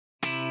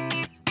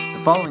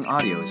following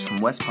audio is from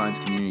West Pines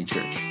Community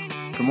Church.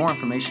 For more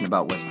information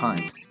about West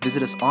Pines,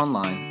 visit us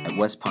online at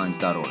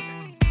westpines.org.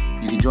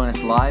 You can join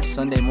us live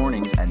Sunday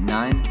mornings at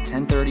 9,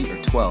 10:30,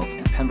 or 12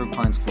 in Pembroke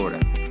Pines,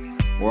 Florida,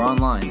 or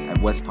online at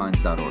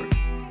westpines.org.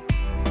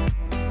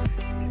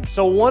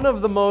 So one of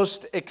the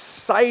most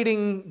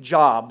exciting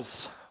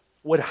jobs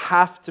would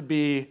have to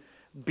be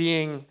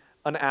being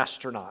an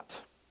astronaut.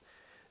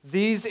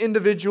 These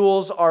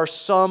individuals are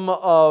some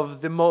of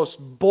the most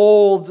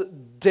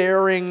bold,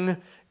 daring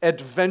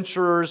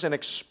adventurers and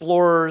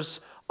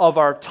explorers of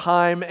our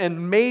time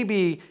and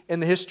maybe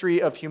in the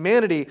history of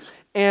humanity.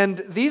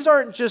 And these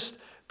aren't just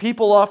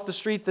people off the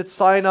street that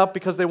sign up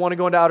because they want to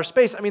go into outer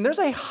space. I mean, there's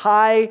a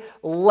high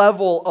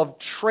level of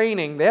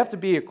training. They have to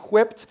be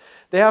equipped.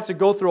 They have to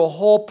go through a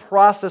whole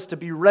process to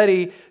be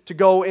ready to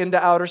go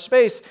into outer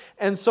space.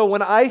 And so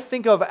when I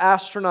think of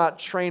astronaut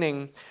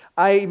training,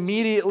 I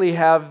immediately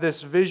have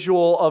this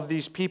visual of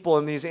these people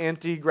in these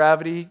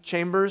anti-gravity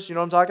chambers. You know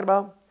what I'm talking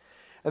about?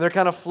 And they're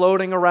kind of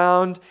floating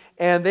around,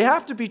 and they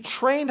have to be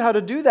trained how to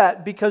do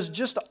that because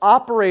just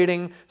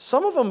operating,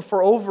 some of them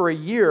for over a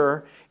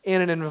year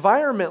in an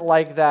environment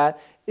like that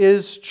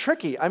is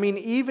tricky. I mean,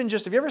 even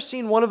just, have you ever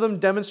seen one of them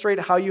demonstrate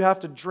how you have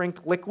to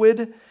drink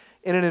liquid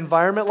in an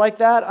environment like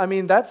that? I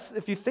mean, that's,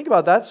 if you think about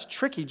it, that's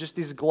tricky, just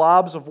these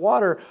globs of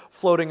water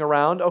floating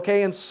around,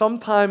 okay? And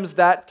sometimes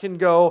that can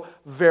go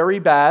very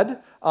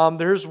bad.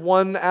 There's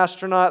one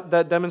astronaut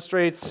that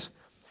demonstrates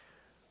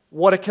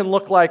what it can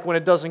look like when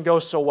it doesn't go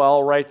so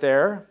well right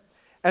there.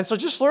 And so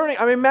just learning,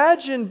 I mean,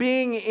 imagine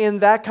being in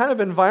that kind of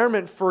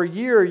environment for a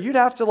year. You'd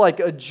have to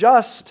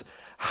adjust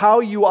how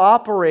you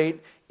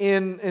operate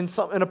in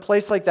a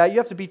place like that. You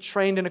have to be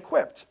trained and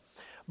equipped.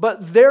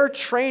 But their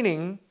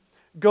training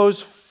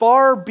goes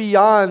far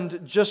beyond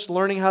just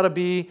learning how to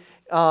be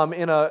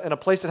in a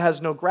place that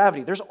has no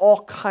gravity. There's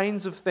all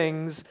kinds of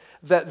things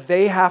that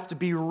they have to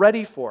be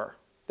ready for.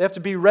 They have to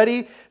be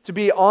ready to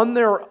be on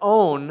their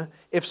own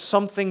if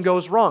something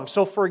goes wrong.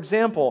 So, for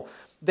example,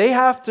 they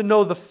have to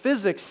know the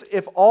physics.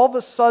 If all of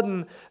a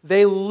sudden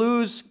they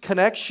lose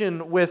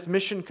connection with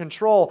mission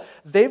control,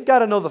 they've got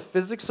to know the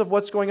physics of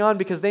what's going on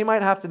because they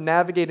might have to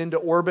navigate into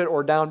orbit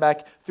or down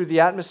back through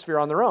the atmosphere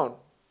on their own.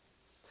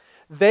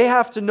 They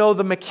have to know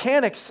the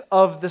mechanics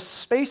of the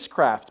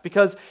spacecraft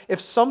because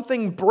if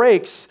something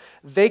breaks,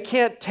 they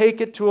can't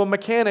take it to a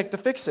mechanic to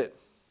fix it.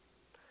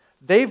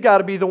 They've got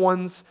to be the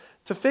ones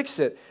to fix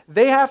it.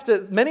 They have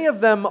to, many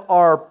of them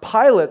are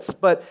pilots,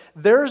 but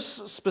there's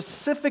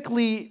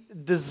specifically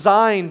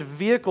designed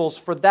vehicles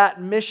for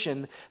that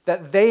mission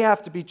that they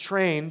have to be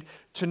trained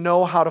to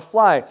know how to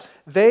fly.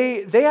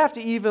 They have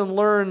to even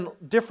learn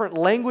different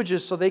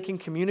languages so they can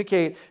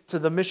communicate to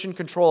the mission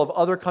control of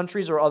other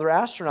countries or other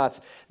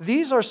astronauts.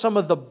 These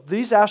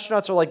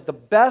astronauts are like the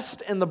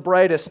best and the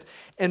brightest,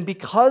 and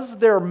because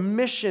their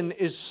mission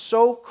is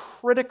so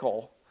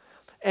critical,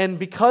 and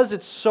because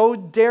it's so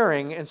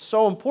daring and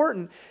so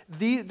important,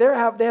 they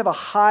have a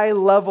high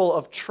level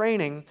of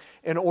training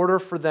in order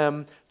for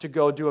them to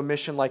go do a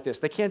mission like this.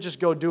 They can't just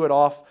go do it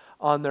off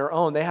on their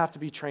own. They have to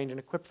be trained and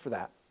equipped for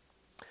that.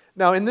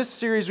 Now, in this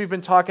series, we've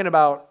been talking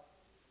about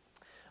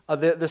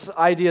this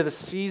idea, the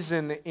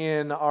season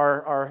in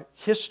our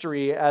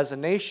history as a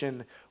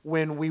nation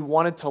when we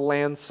wanted to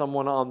land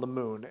someone on the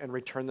moon and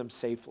return them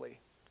safely.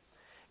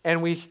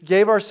 And we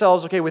gave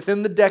ourselves, okay,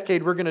 within the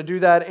decade, we're going to do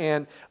that.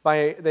 And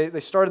they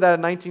started that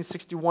in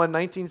 1961.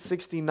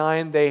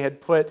 1969, they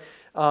had put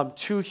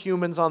 2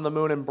 humans on the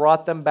moon and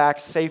brought them back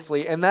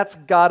safely. And that's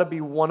got to be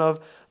one of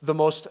the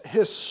most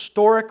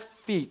historic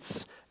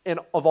feats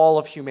of all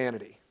of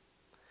humanity.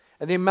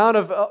 And the amount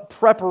of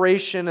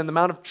preparation and the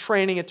amount of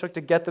training it took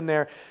to get them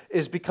there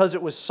is because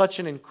it was such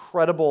an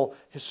incredible,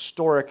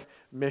 historic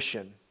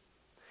mission.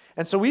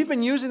 And so we've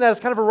been using that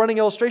as kind of a running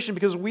illustration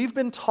because we've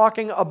been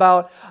talking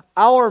about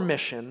our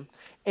mission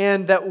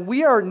and that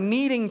we are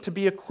needing to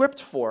be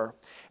equipped for.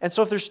 And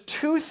so if there's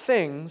 2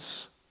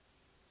 things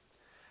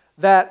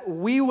that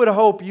we would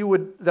hope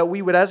that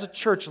we would as a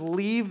church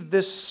leave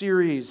this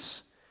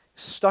series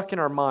stuck in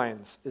our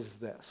minds is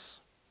this.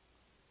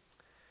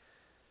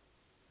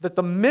 That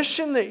the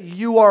mission that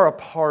you are a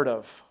part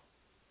of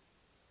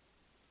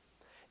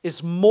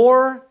is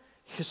more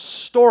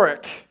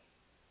historic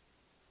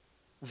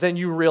than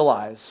you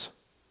realize.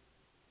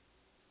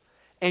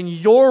 And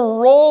your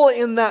role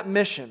in that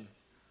mission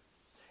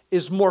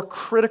is more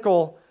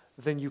critical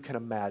than you can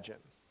imagine.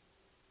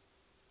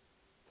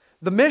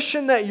 The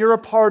mission that you're a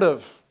part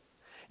of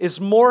is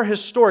more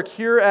historic.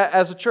 Here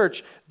as a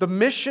church, the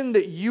mission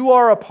that you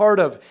are a part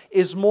of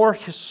is more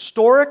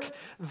historic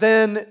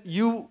than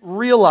you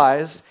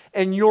realize,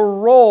 and your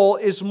role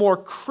is more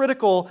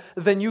critical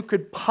than you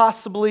could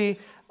possibly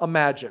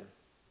imagine.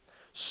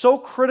 So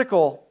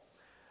critical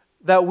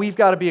that we've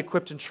got to be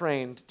equipped and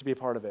trained to be a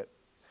part of it.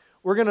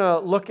 We're going to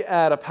look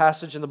at a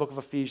passage in the book of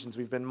Ephesians.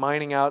 We've been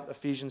mining out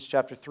Ephesians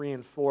chapter 3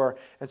 and 4,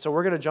 and so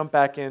we're going to jump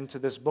back into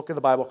this book of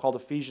the Bible called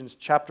Ephesians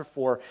chapter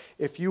 4.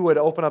 If you would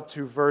open up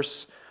to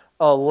verse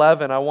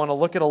 11. I want to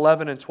look at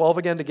 11 and 12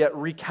 again to get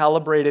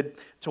recalibrated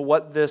to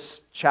what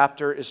this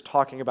chapter is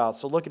talking about.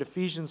 So look at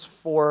Ephesians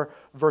 4,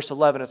 verse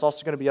 11. It's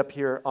also going to be up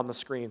here on the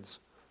screens.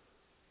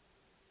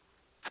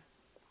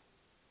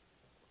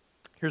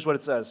 Here's what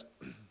it says.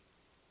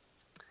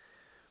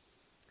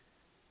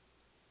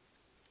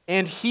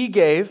 And he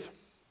gave,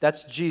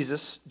 that's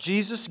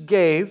Jesus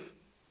gave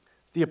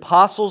the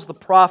apostles, the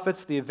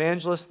prophets, the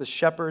evangelists, the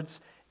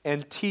shepherds,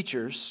 and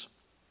teachers.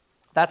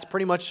 That's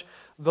pretty much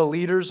the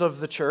leaders of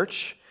the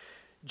church.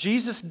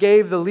 Jesus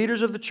gave the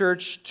leaders of the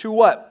church to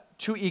what?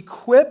 To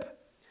equip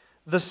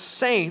the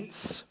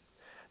saints.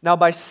 Now,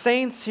 by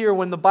saints here,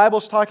 when the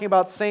Bible's talking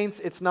about saints,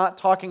 it's not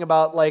talking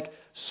about like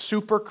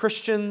super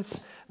Christians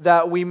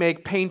that we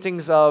make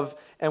paintings of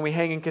and we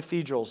hang in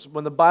cathedrals.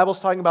 When the Bible's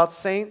talking about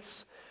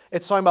saints,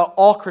 it's talking about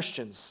all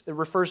Christians. It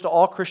refers to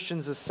all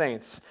Christians as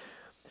saints.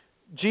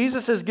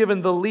 Jesus has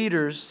given the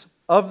leaders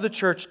of the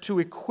church to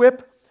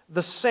equip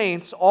the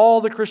saints,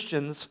 all the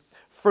Christians,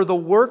 for the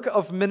work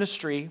of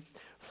ministry,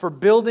 for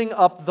building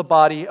up the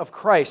body of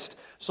Christ.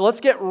 So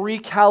let's get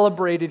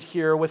recalibrated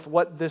here with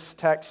what this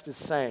text is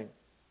saying.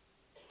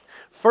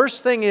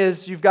 First thing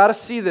is, you've got to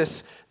see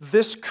this.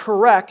 This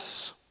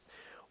corrects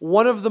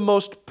one of the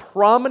most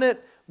prominent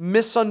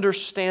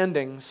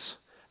misunderstandings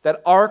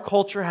that our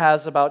culture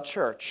has about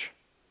church.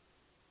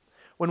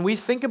 When we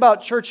think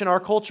about church in our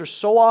culture,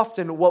 so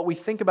often what we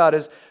think about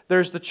is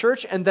there's the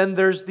church and then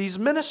there's these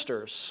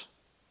ministers.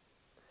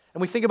 And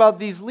we think about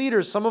these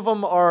leaders. Some of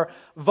them are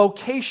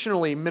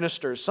vocationally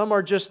ministers. Some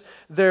are just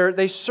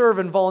they serve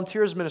and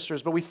volunteer as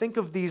ministers. But we think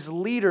of these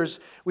leaders,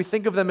 we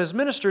think of them as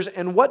ministers.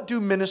 And what do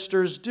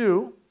ministers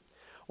do?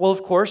 Well,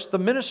 of course, the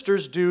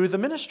ministers do the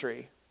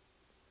ministry.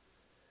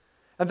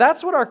 And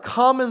that's what our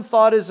common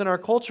thought is in our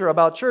culture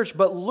about church.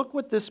 But look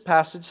what this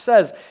passage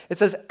says. It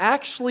says,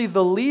 actually,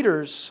 the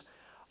leaders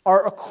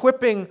are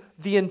equipping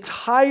the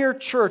entire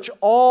church,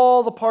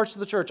 all the parts of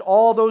the church,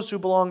 all those who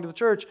belong to the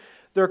church.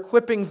 They're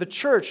equipping the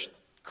church,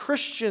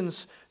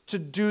 Christians, to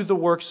do the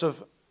works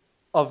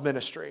of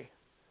ministry.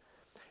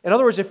 In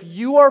other words, if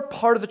you are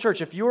part of the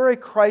church, if you're a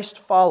Christ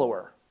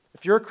follower,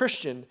 if you're a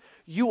Christian,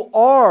 you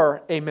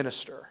are a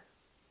minister.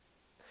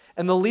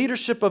 And the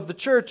leadership of the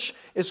church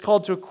is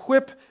called to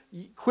equip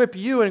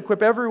you and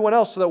equip everyone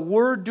else so that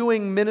we're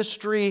doing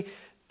ministry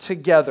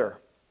together.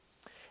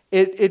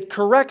 It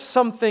corrects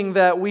something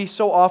that we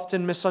so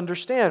often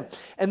misunderstand.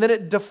 And then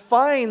it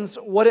defines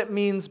what it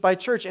means by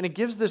church. And it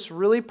gives this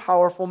really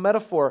powerful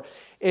metaphor.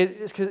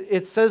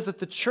 It says that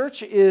the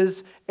church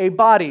is a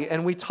body.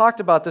 And we talked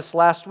about this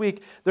last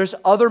week. There's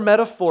other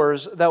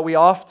metaphors that we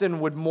often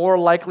would more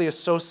likely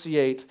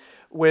associate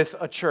with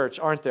a church,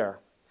 aren't there?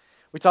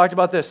 We talked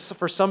about this.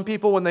 For some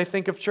people, when they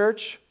think of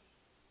church,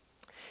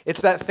 it's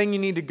that thing you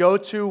need to go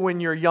to when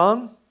you're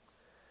young.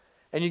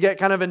 And you get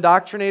kind of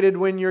indoctrinated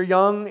when you're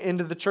young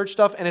into the church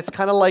stuff, and it's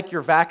kind of like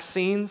your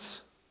vaccines.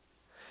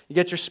 You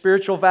get your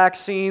spiritual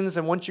vaccines,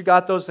 and once you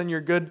got those, then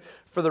you're good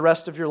for the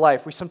rest of your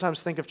life. We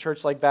sometimes think of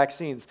church like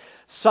vaccines.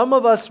 Some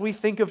of us, we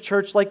think of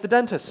church like the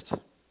dentist.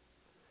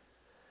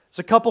 It's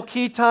a couple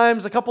key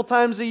times, a couple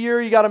times a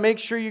year, you got to make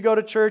sure you go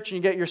to church and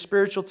you get your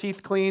spiritual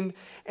teeth cleaned,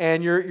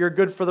 and you're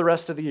good for the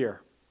rest of the year.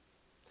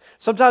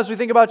 Sometimes we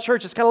think about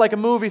church, it's kind of like a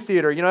movie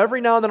theater. You know, every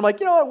now and then I'm like,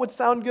 you know what would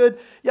sound good?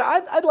 Yeah,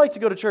 I'd like to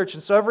go to church.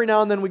 And so every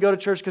now and then we go to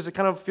church because it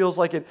kind of feels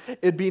like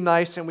it'd be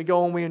nice, and we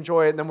go and we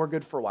enjoy it, and then we're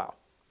good for a while.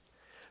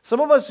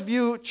 Some of us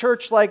view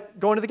church like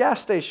going to the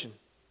gas station.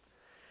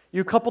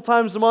 You a couple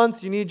times a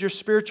month, you need your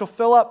spiritual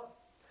fill-up,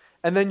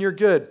 and then you're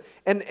good.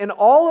 And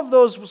all of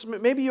those,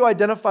 maybe you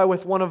identify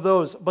with one of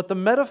those, but the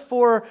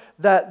metaphor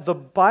that the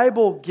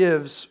Bible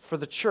gives for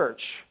the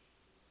church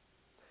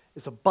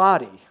is a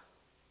body.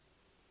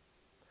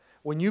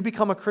 When you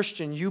become a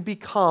Christian, you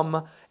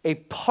become a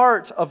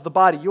part of the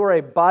body. You are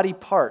a body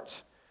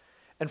part.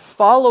 And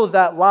follow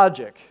that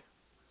logic.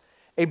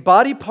 A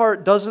body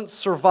part doesn't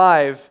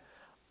survive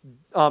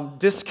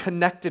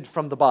disconnected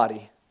from the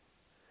body.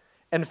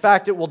 In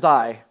fact, it will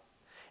die.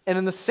 And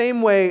in the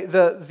same way,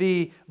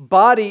 the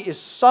body is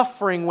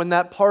suffering when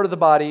that part of the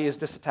body is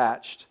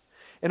disattached.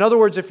 In other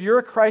words, if you're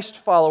a Christ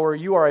follower,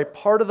 you are a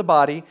part of the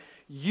body.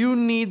 You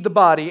need the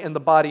body, and the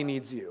body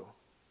needs you.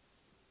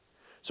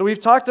 So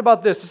we've talked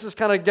about this. This is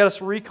kind of get us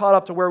re-caught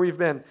up to where we've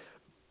been.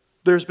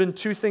 There's been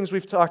two things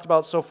we've talked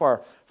about so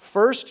far.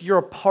 First, you're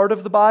a part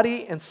of the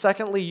body, and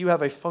secondly, you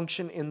have a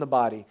function in the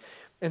body.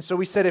 And so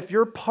we said if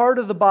you're part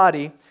of the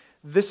body,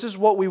 this is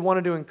what we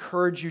wanted to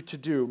encourage you to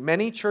do.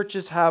 Many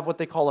churches have what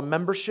they call a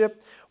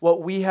membership.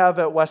 What we have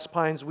at West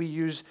Pines, we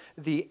use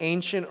the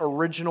ancient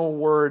original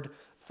word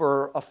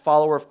for a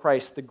follower of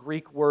Christ, the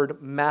Greek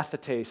word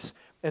mathetes.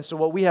 And so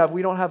what we have,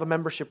 we don't have a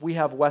membership, we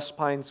have West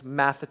Pines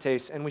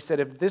Mathetes. And we said,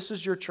 if this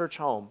is your church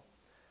home,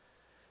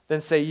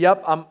 then say,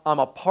 yep, I'm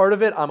a part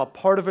of it, I'm a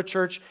part of a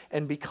church,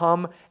 and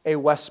become a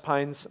West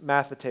Pines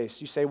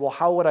Mathetes. You say, well,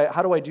 how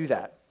do I do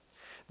that?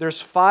 There's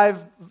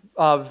 5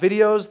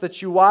 videos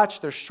that you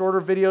watch. There's shorter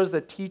videos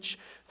that teach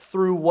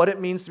through what it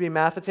means to be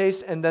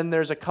Mathetes, and then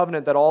there's a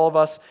covenant that all of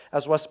us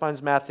as West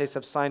Pines Mathetes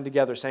have signed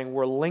together, saying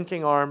we're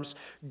linking arms,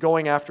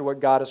 going after what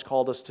God has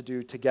called us to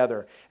do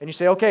together. And you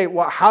say, okay,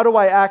 well, how do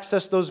I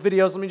access those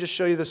videos? Let me just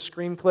show you the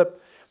screen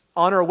clip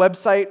on our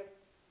website.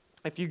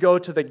 If you go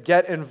to the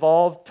Get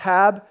Involved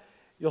tab,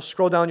 you'll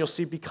scroll down, you'll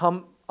see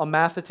Become a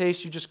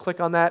Mathetes. You just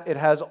click on that. It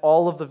has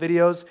all of the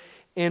videos.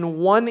 In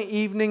one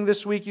evening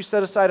this week, you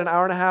set aside an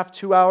hour and a half,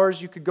 2 hours.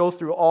 You could go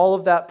through all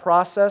of that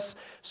process.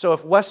 So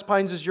if West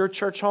Pines is your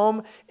church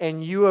home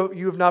and you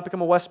have not become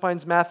a West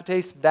Pines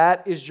Mathetes,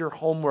 that is your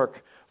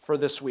homework for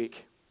this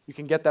week. You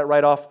can get that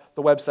right off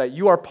the website.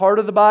 You are part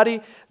of the body.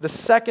 The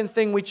second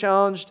thing we've been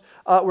challenged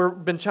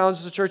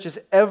as a church is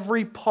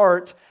every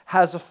part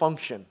has a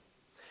function.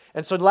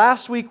 And so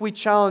last week we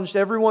challenged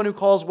everyone who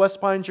calls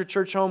West Pines your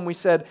church home. We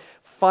said,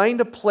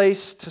 find a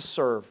place to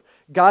serve.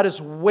 God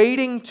is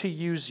waiting to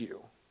use you.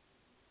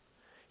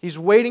 He's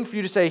waiting for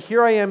you to say,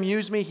 here I am,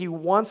 use me. He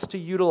wants to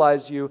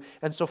utilize you,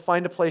 and so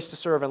find a place to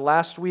serve. And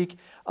last week,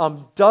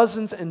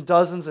 dozens and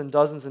dozens and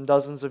dozens and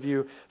dozens of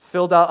you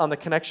filled out on the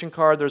connection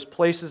card. There's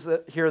places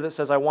here that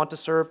says, I want to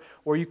serve,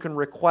 where you can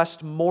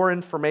request more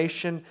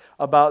information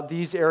about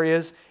these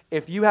areas.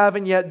 If you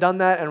haven't yet done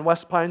that and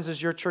West Pines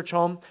is your church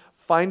home,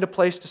 find a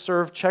place to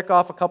serve, check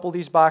off a couple of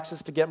these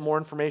boxes to get more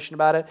information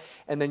about it,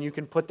 and then you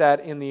can put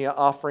that in the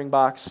offering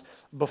box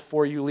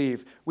before you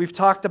leave. We've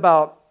talked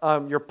about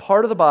you're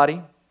part of the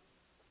body,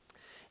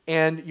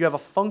 and you have a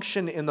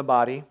function in the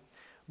body,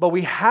 but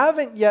we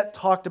haven't yet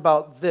talked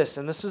about this,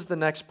 and this is the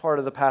next part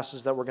of the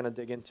passage that we're going to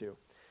dig into.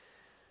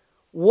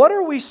 What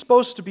are we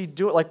supposed to be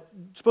doing?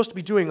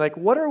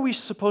 What are we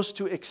supposed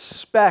to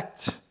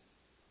expect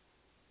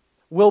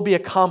will be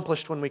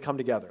accomplished when we come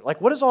together?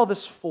 Like, what is all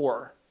this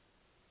for?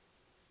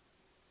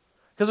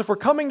 Because if we're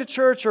coming to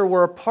church or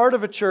we're a part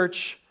of a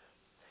church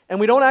and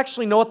we don't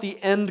actually know what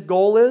the end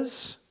goal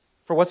is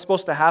for what's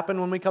supposed to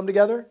happen when we come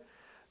together,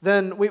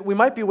 then we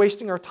might be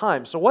wasting our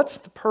time. So what's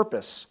the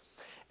purpose?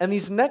 And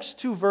these next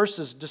two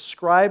verses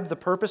describe the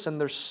purpose, and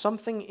there's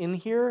something in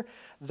here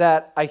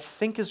that I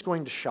think is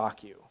going to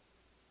shock you.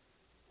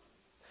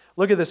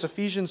 Look at this,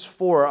 Ephesians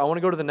 4. I want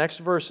to go to the next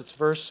verse. It's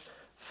verse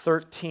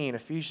 13.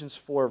 Ephesians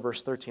 4,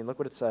 verse 13. Look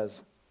what it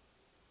says.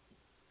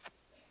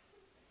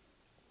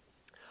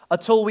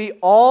 Until we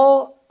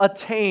all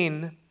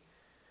attain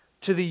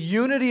to the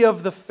unity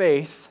of the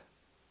faith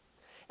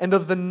and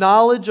of the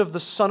knowledge of the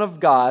Son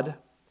of God,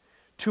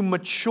 to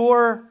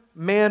mature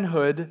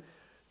manhood,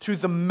 to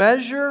the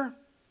measure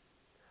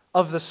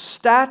of the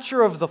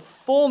stature of the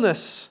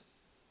fullness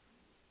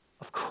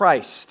of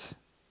Christ,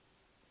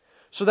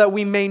 so that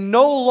we may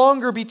no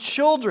longer be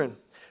children,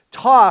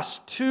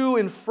 tossed to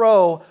and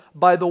fro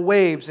by the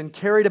waves and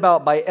carried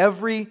about by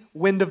every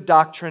wind of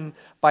doctrine,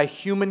 by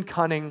human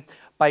cunning,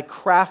 by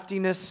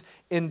craftiness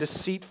in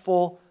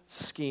deceitful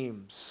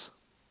schemes.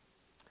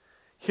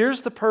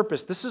 Here's the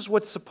purpose. This is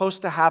what's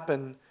supposed to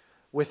happen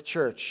with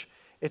church.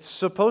 It's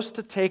supposed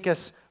to take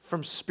us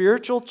from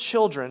spiritual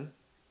children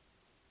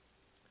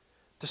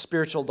to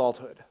spiritual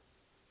adulthood.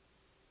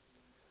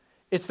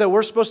 It's that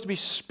we're supposed to be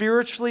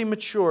spiritually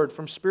matured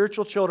from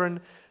spiritual children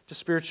to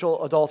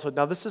spiritual adulthood.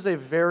 Now, this is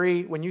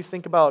when you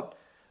think about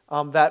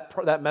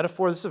that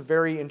metaphor, this is a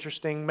very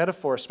interesting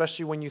metaphor,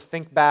 especially when you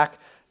think back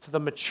to the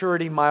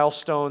maturity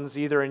milestones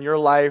either in your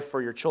life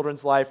or your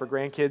children's life or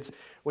grandkids.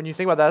 When you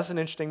think about that, that's an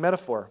interesting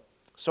metaphor.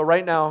 So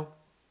right now,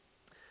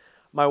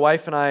 my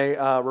wife and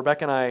I,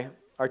 Rebecca and I,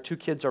 our two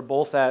kids are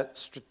both at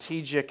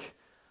strategic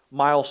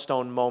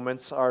milestone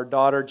moments. Our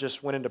daughter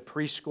just went into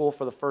preschool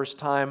for the first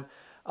time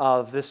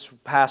this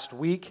past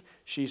week.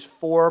 She's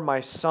 4. My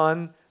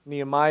son,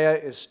 Nehemiah,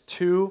 is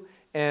 2,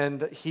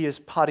 and he is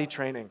potty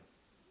training,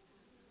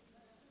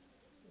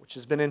 which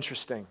has been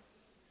interesting.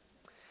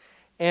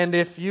 And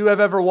if you have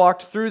ever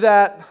walked through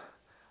that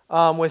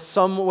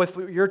with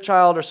your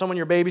child or someone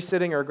you're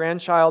babysitting or a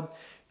grandchild,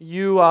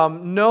 you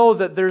know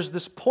that there's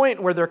this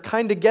point where they're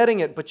kind of getting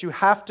it, but you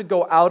have to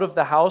go out of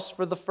the house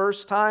for the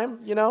first time,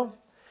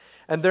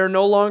 and they're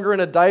no longer in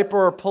a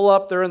diaper or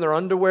pull-up, they're in their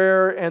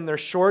underwear and their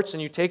shorts,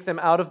 and you take them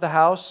out of the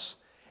house,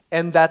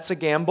 and that's a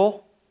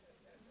gamble.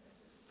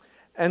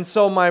 And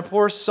so my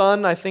poor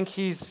son, I think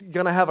he's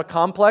going to have a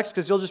complex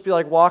because he'll just be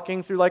like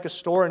walking through like a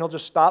store and he'll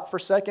just stop for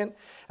a second.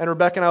 And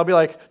Rebecca and I will be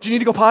like, do you need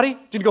to go potty? Do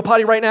you need to go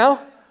potty right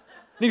now?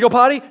 Need to go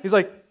potty? He's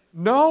like,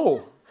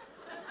 no.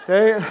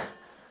 Okay.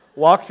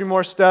 Walk a few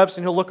more steps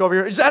and he'll look over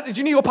here. Do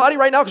you need to go potty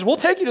right now? Because we'll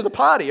take you to the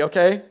potty,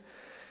 okay?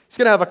 He's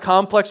going to have a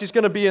complex. He's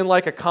going to be in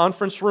like a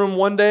conference room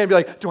one day and be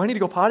like, do I need to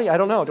go potty? I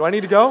don't know. Do I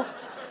need to go?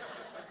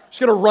 He's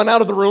going to run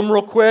out of the room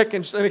real quick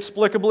and just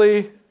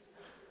inexplicably.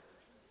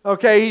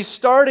 Okay, he's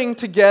starting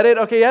to get it.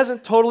 Okay, he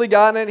hasn't totally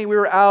gotten it. We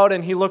were out,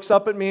 and he looks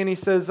up at me, and he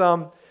says,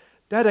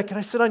 Dada, can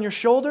I sit on your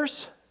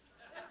shoulders?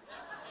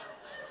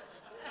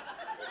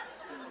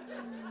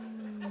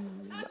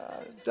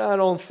 I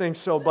don't think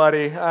so,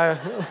 buddy.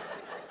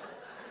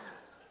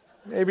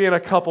 Maybe in a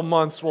couple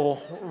months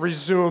we'll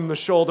resume the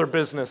shoulder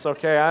business,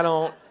 okay? I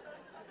don't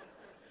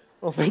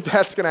think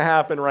that's going to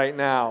happen right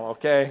now,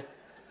 okay?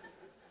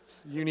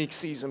 Unique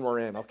season we're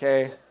in,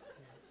 okay?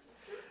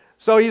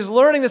 So he's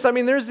learning this. I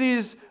mean, there's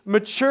these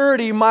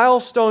maturity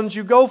milestones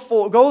you go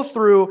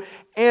through,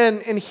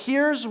 and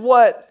here's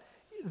what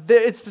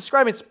it's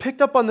describing. It's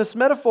picked up on this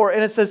metaphor,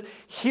 and it says,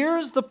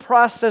 here's the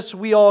process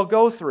we all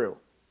go through.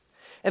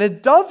 And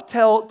it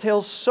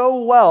dovetails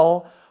so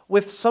well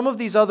with some of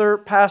these other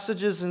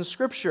passages in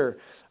Scripture.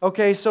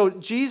 Okay, so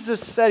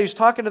Jesus said, he was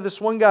talking to this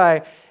one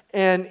guy,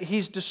 and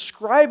he's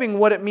describing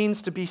what it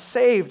means to be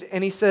saved.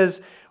 And he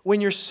says,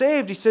 when you're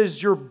saved, he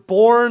says, you're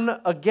born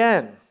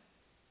again.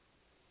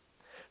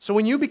 So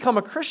when you become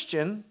a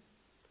Christian,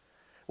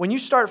 when you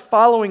start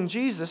following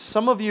Jesus,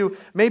 some of you,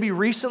 maybe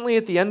recently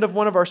at the end of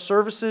one of our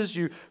services,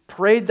 you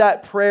prayed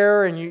that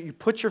prayer and you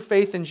put your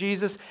faith in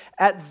Jesus.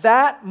 At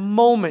that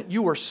moment,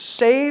 you were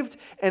saved,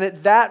 and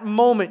at that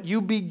moment,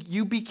 you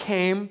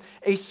became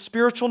a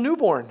spiritual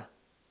newborn.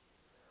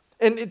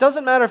 And it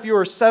doesn't matter if you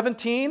were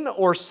 17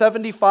 or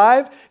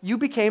 75, you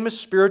became a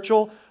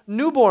spiritual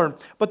newborn.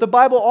 But the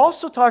Bible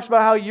also talks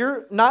about how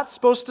you're not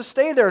supposed to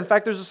stay there. In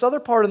fact, there's this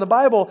other part in the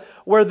Bible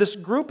where this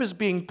group is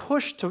being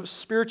pushed to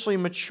spiritually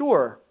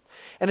mature.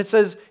 And it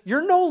says,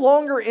 you're no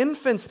longer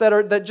infants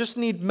that just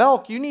need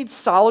milk. You need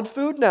solid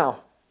food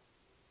now.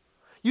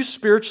 You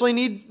spiritually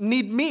need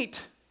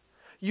meat.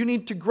 You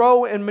need to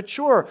grow and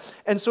mature.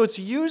 And so it's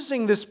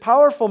using this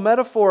powerful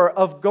metaphor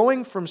of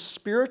going from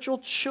spiritual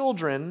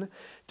children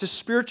to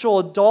spiritual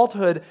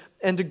adulthood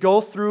and to go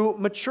through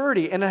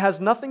maturity. And it has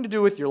nothing to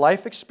do with your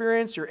life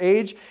experience, your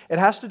age. It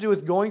has to do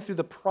with going through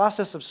the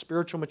process of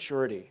spiritual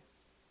maturity.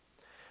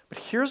 But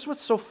here's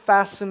what's so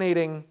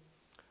fascinating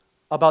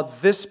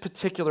about this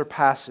particular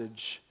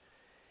passage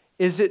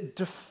is it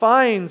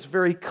defines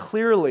very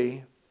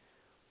clearly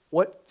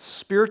what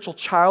spiritual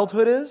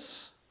childhood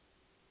is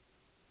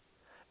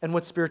and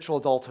what spiritual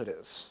adulthood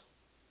is.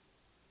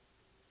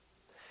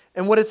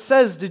 And what it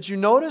says, did you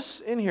notice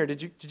in here,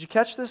 did you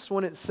catch this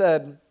when it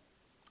said,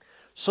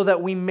 so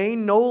that we may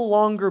no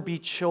longer be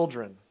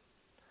children,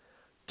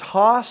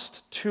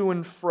 tossed to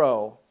and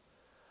fro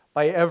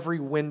by every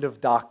wind of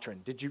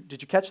doctrine. Did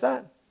you catch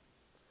that?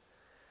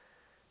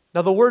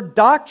 Now the word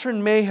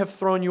doctrine may have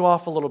thrown you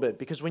off a little bit,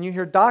 because when you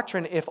hear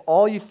doctrine, if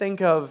all you think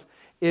of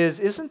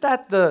isn't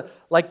that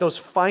those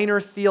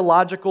finer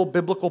theological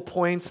biblical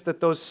points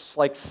that those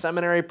like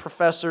seminary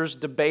professors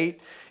debate,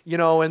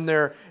 in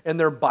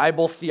their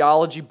Bible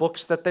theology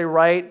books that they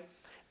write?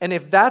 And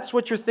if that's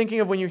what you're thinking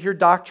of when you hear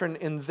doctrine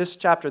in this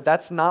chapter,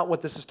 that's not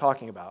what this is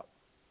talking about.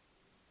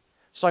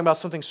 It's talking about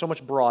something so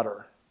much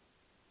broader.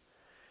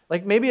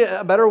 Like maybe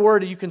a better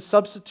word you can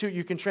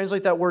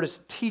translate that word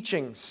as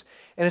teachings.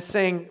 And it's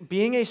saying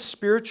being a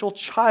spiritual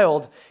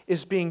child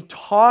is being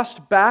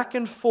tossed back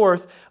and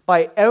forth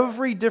by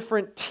every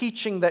different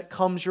teaching that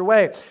comes your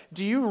way.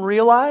 Do you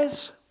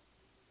realize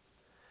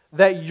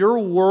that your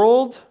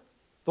world,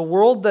 the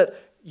world that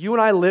you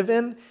and I live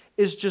in,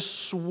 is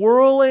just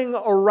swirling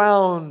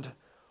around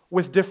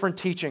with different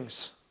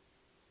teachings?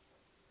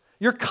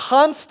 You're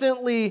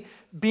constantly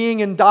being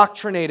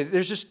indoctrinated.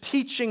 There's just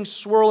teaching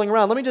swirling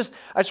around. I just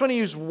want to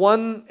use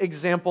one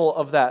example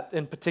of that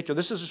in particular.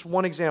 This is just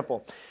one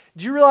example.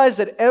 Do you realize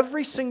that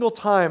every single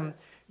time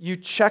you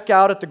check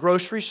out at the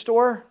grocery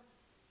store,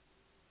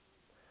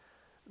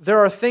 there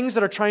are things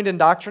that are trying to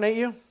indoctrinate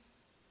you?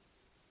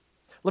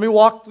 Let me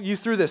walk you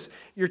through this.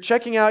 You're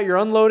checking out, you're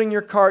unloading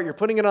your cart, you're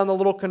putting it on the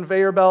little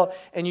conveyor belt,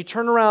 and you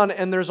turn around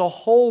and there's a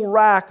whole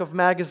rack of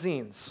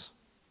magazines.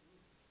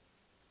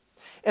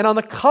 And on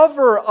the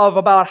cover of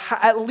about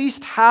at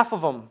least half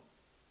of them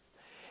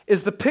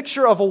is the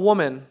picture of a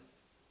woman.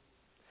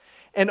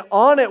 And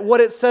on it, what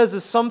it says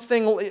is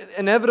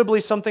inevitably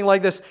something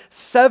like this: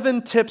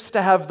 7 tips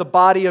to have the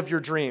body of your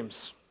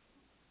dreams.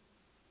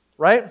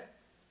 Right?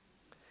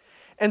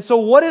 And so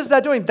what is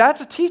that doing?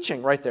 That's a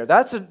teaching right there.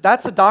 That's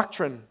a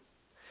doctrine.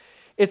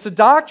 It's a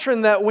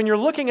doctrine that when you're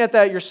looking at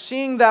that, you're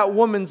seeing that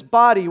woman's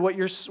body. What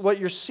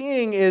you're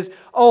seeing is,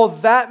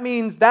 that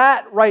means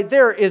that right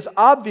there is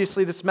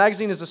obviously, this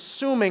magazine is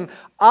assuming,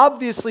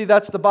 obviously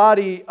that's the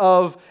body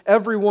of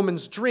every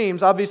woman's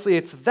dreams. Obviously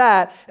it's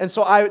that. And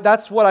so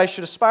that's what I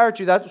should aspire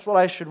to. That's what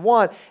I should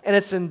want. And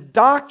it's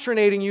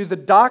indoctrinating you the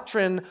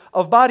doctrine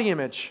of body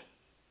image.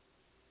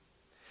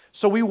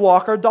 So we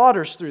walk our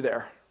daughters through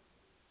there.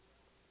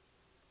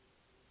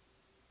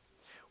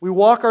 We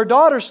walk our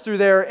daughters through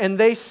there and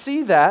they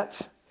see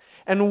that,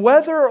 and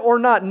whether or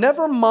not,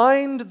 never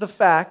mind the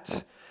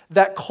fact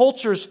that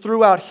cultures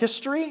throughout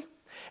history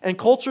and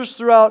cultures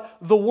throughout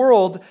the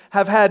world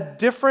have had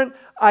different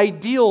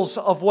ideals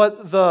of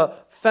what the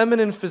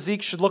feminine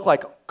physique should look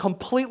like,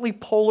 completely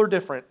polar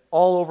different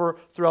all over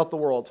throughout the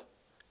world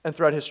and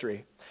throughout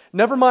history.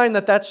 Never mind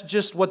that that's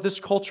just what this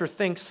culture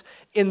thinks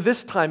in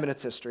this time in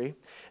its history.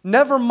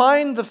 Never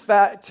mind the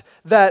fact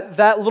that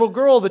that little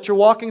girl that you're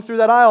walking through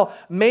that aisle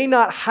may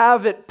not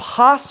have it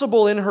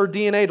possible in her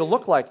DNA to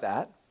look like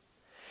that.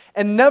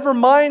 And never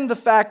mind the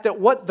fact that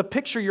what the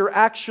picture you're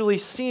actually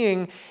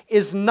seeing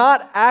is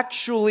not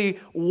actually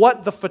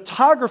what the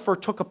photographer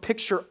took a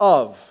picture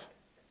of.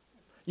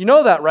 You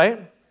know that,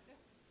 right?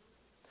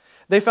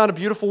 They found a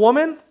beautiful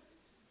woman,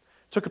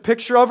 took a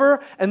picture of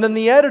her, and then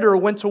the editor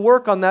went to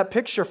work on that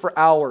picture for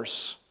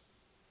hours.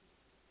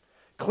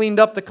 cleaned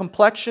up the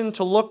complexion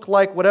to look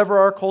like whatever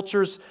our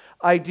culture's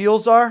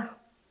ideals are,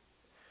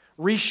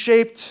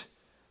 reshaped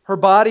her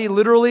body,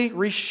 literally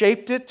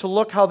reshaped it to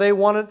look how they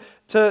wanted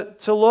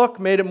to look,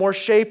 made it more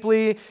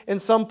shapely in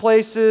some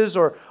places,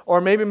 or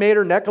maybe made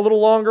her neck a little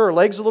longer, or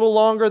legs a little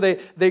longer.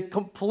 They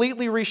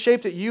completely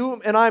reshaped it.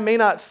 You and I may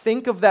not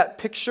think of that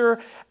picture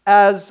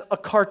as a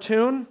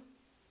cartoon,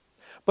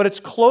 but it's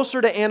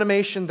closer to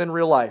animation than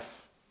real life.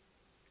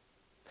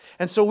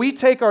 And so we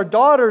take our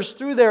daughters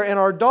through there, and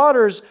our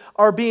daughters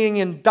are being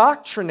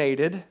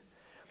indoctrinated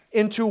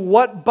into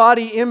what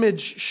body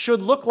image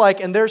should look like,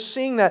 and they're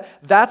seeing that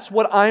that's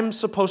what I'm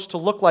supposed to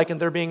look like, and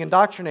they're being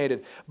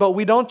indoctrinated. But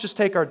we don't just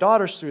take our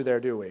daughters through there,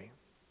 do we?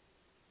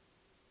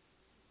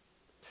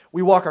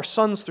 We walk our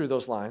sons through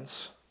those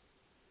lines.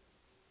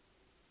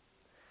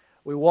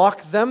 We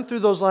walk them through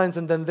those lines,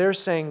 and then they're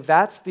saying,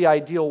 that's the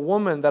ideal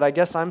woman that I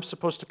guess I'm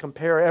supposed to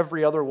compare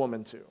every other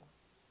woman to.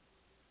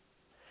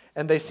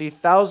 And they see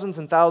thousands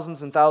and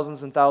thousands and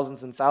thousands and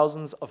thousands and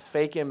thousands of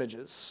fake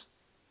images.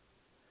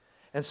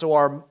 And so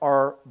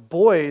our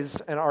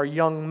boys and our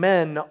young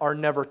men are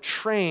never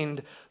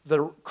trained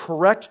the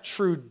correct,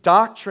 true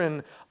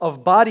doctrine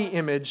of body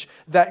image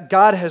that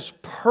God has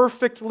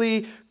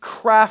perfectly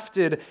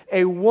crafted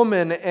a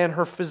woman and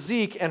her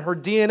physique and her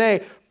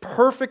DNA,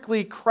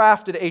 perfectly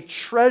crafted a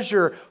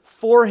treasure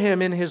for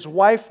him in his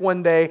wife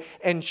one day,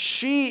 and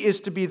she is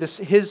to be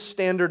his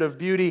standard of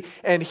beauty,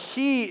 and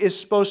he is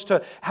supposed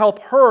to help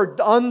her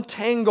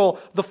untangle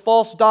the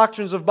false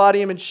doctrines of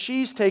body image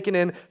she's taken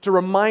in to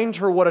remind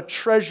her what a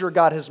treasure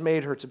God has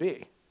made her to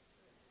be.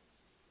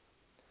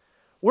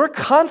 We're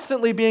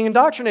constantly being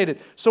indoctrinated.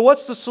 So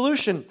what's the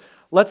solution?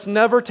 Let's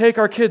never take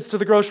our kids to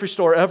the grocery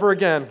store ever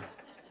again.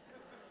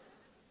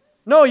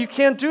 No, you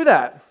can't do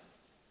that.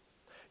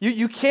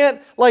 You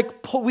can't,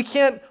 we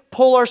can't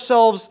pull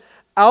ourselves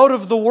out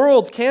of the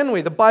world, can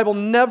we? The Bible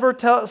never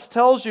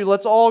tells you,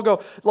 let's all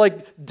go,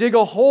 dig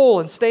a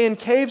hole and stay in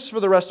caves for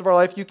the rest of our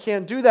life. You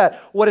can't do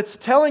that. What it's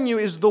telling you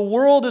is the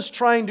world is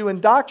trying to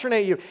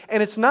indoctrinate you,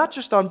 and it's not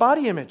just on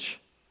body image,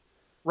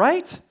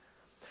 right?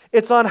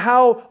 It's on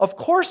how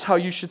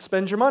you should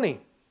spend your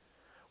money.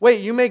 Wait,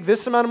 you make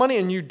this amount of money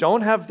and you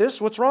don't have this?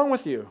 What's wrong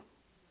with you?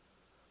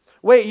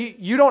 Wait,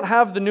 you don't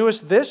have the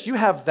newest this, you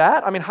have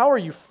that? I mean, how are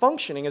you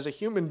functioning as a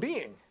human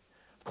being?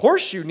 Of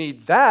course you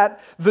need that.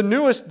 The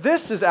newest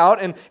this is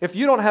out, and if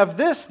you don't have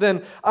this,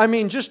 then,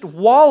 just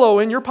wallow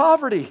in your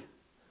poverty.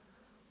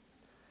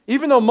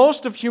 Even though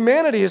most of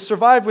humanity has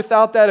survived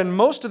without that, and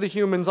most of the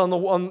humans on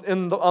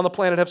the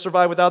planet have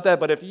survived without that,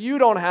 but if you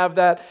don't have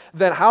that,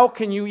 then how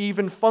can you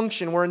even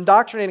function? We're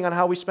indoctrinating on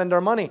how we spend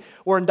our money.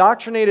 We're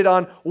indoctrinated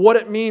on what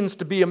it means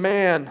to be a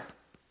man,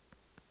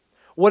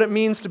 what it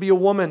means to be a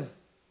woman.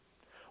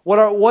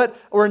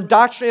 We're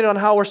indoctrinated on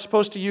how we're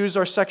supposed to use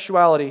our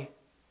sexuality.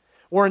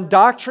 We're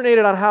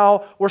indoctrinated on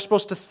how we're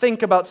supposed to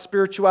think about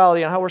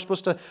spirituality and how we're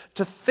supposed to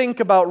think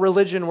about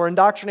religion. We're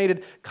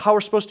indoctrinated how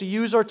we're supposed to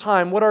use our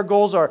time, what our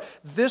goals are.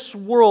 This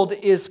world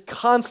is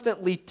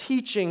constantly,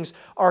 teachings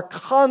are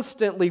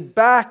constantly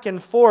back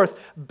and forth,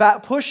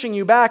 pushing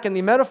you back. And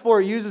the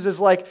metaphor it uses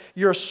is like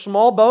you're a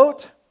small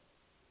boat,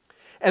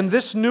 and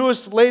this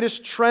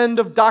latest trend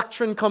of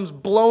doctrine comes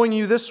blowing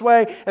you this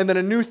way, and then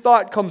a new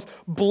thought comes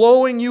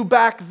blowing you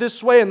back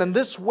this way, and then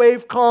this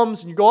wave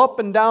comes, and you go up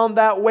and down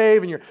that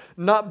wave, and you're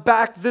not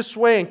back this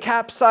way and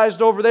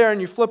capsized over there,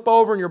 and you flip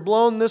over and you're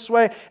blown this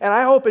way. And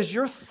I hope as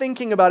you're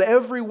thinking about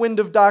every wind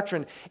of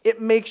doctrine, it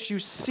makes you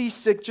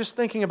seasick just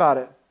thinking about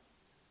it.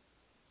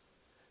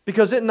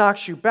 Because it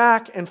knocks you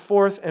back and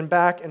forth and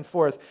back and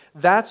forth.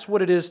 That's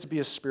what it is to be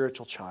a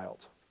spiritual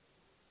child.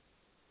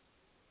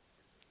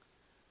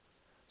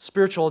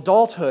 Spiritual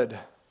adulthood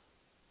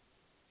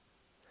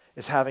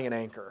is having an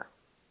anchor.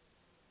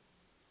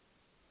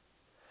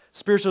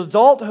 Spiritual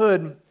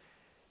adulthood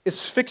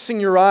is fixing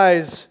your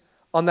eyes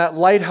on that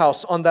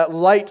lighthouse, on that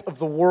light of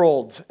the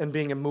world, and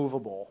being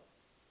immovable.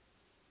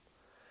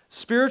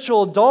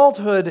 Spiritual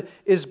adulthood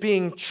is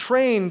being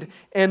trained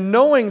and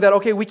knowing that,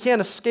 okay, we can't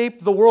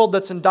escape the world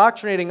that's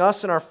indoctrinating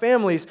us and our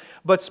families,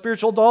 but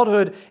spiritual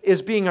adulthood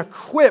is being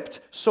equipped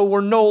so we're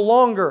no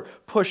longer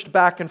pushed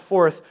back and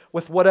forth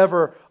with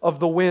whatever of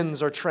the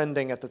winds are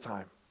trending at the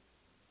time.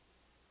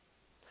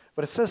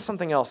 But it says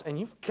something else, and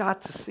you've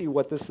got to see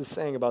what this is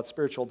saying about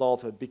spiritual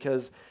adulthood,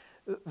 because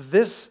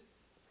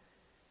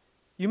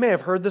you may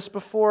have heard this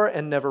before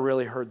and never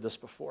really heard this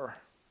before.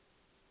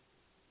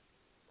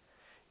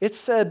 It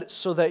said,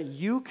 so that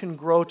you can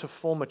grow to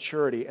full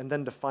maturity, and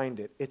then defined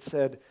it. It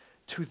said,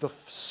 to the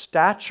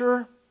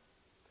stature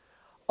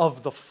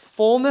of the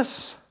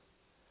fullness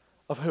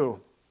of who?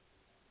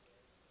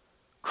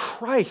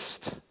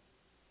 Christ.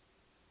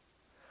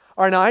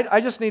 All right, now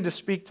I just need to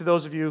speak to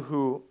those of you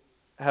who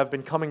have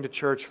been coming to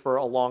church for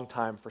a long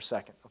time for a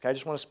second. Okay, I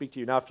just want to speak to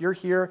you. Now, if you're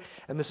here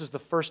and this is the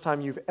first time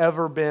you've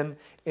ever been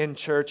in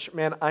church,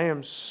 man, I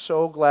am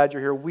so glad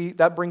you're here.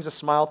 That brings a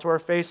smile to our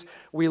face.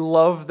 We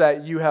love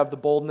that you have the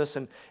boldness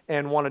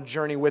and want to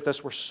journey with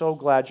us. We're so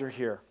glad you're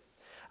here.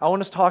 I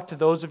want to talk to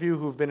those of you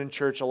who've been in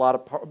church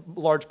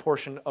large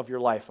portion of your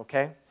life,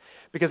 okay?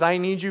 because I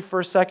need you for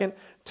a second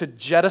to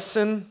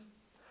jettison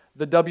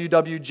the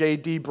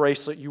WWJD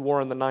bracelet you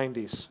wore in the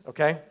 90s,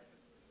 okay?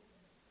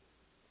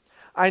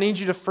 I need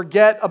you to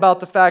forget about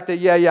the fact that,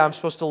 I'm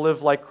supposed to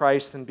live like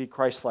Christ and be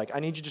Christ-like. I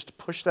need you just to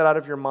push that out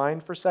of your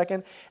mind for a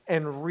second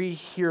and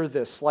rehear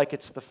this like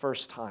it's the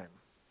first time.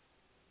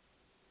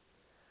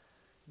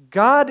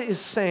 God is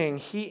saying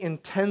He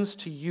intends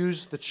to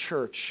use the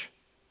church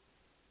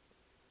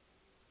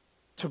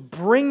to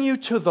bring you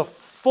to the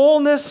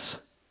fullness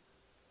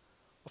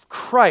of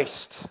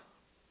Christ.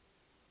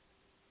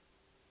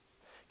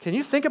 Can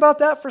you think about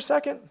that for a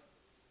second?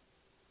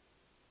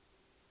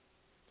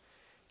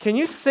 Can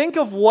you think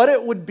of what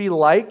it would be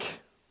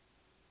like?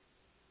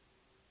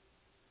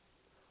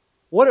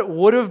 What it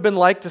would have been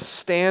like to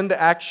stand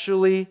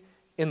actually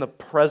in the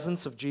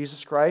presence of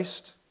Jesus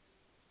Christ?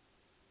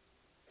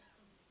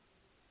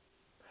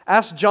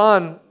 Ask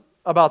John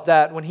about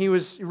that when he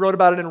wrote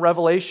about it in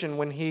Revelation,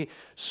 when he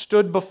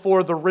stood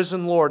before the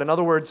risen Lord. In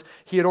other words,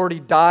 he had already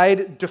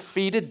died,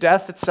 defeated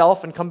death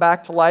itself, and come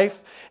back to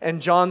life.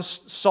 And John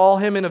saw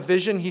him in a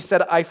vision. He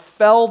said, I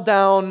fell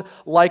down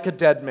like a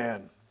dead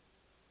man.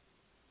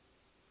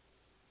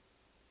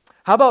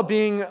 How about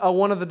being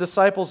one of the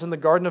disciples in the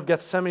Garden of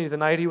Gethsemane the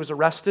night he was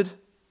arrested?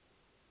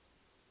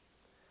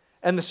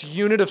 And this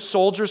unit of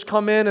soldiers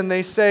come in and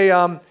they say,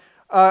 are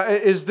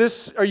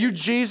you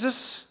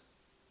Jesus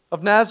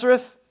of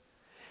Nazareth?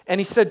 And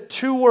he said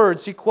two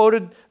words. He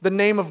quoted the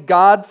name of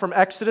God from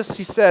Exodus.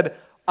 He said,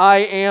 I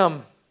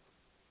am.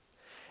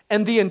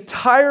 And the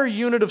entire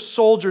unit of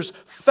soldiers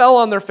fell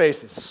on their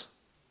faces.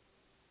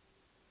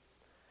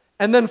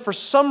 And then for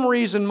some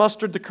reason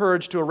mustered the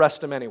courage to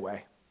arrest him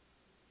anyway.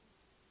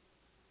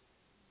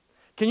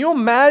 Can you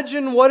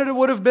imagine what it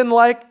would have been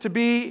like to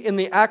be in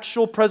the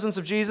actual presence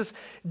of Jesus?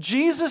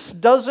 Jesus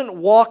doesn't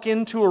walk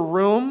into a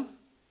room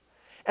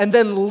and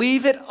then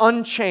leave it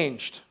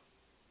unchanged.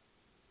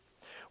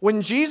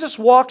 When Jesus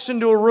walks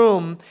into a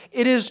room,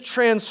 it is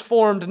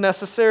transformed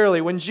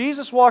necessarily. When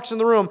Jesus walks in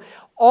the room,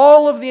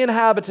 all of the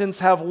inhabitants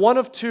have one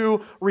of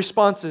two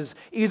responses.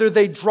 Either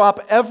they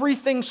drop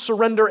everything,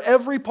 surrender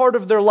every part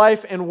of their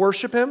life and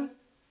worship Him,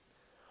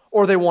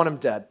 or they want Him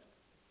dead.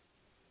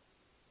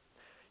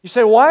 You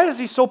say, why is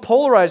He so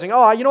polarizing?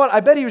 Oh, you know what?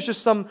 I bet He was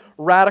just some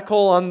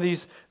radical on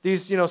these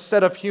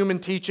set of human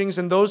teachings,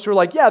 and those who are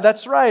like, yeah,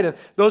 that's right, and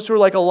those who are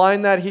like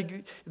align that,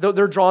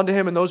 they're drawn to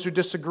Him, and those who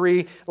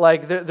disagree,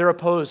 like they're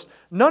opposed.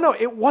 No,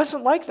 it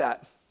wasn't like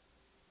that.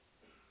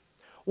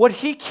 What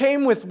He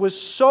came with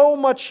was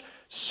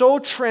so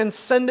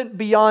transcendent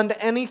beyond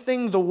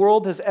anything the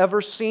world has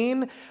ever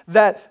seen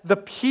that the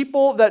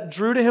people that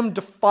drew to Him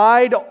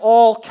defied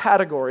all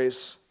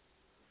categories.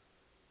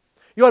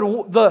 You had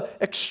the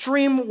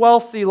extreme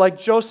wealthy like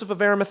Joseph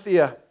of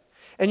Arimathea,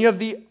 and you have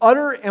the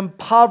utter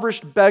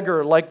impoverished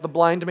beggar like the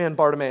blind man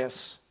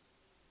Bartimaeus.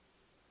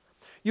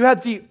 You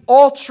had the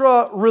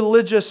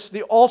ultra-religious,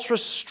 the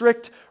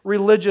ultra-strict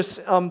religious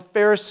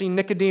Pharisee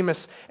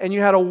Nicodemus, and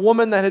you had a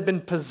woman that had been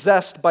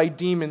possessed by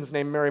demons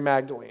named Mary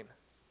Magdalene.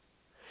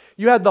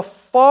 You had the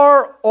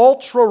far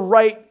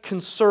ultra-right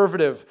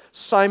conservative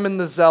Simon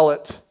the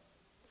Zealot,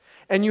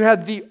 and you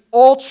had the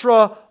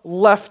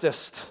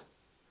ultra-leftist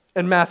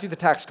and Matthew the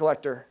tax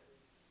collector.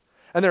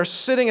 And they're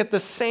sitting at the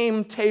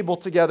same table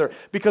together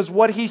because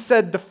what he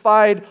said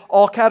defied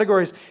all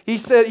categories. He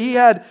said he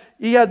had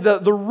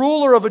the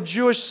ruler of a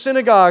Jewish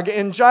synagogue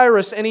in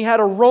Jairus, and he had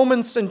a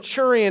Roman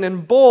centurion,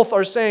 and both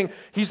are saying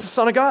he's the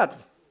Son of God.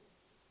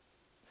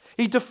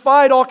 He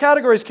defied all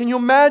categories. Can you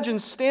imagine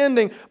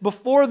standing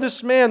before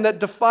this man that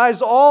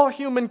defies all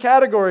human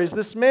categories?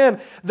 This man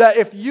that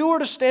if you were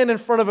to stand in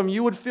front of him,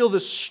 you would feel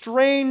this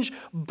strange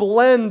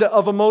blend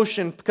of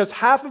emotion because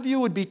half of you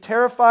would be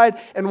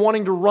terrified and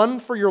wanting to run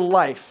for your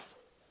life.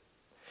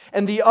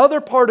 And the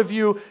other part of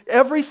you,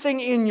 everything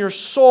in your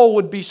soul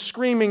would be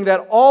screaming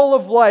that all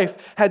of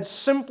life had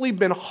simply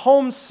been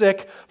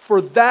homesick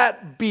for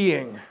that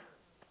being.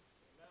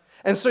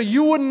 And so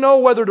you wouldn't know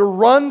whether to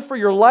run for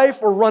your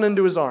life or run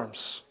into His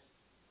arms.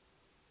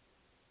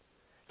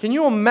 Can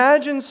you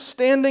imagine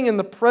standing in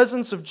the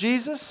presence of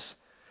Jesus?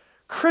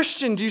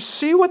 Christian, do you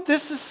see what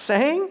this is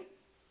saying?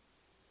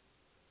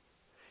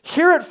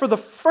 Hear it for the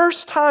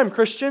first time,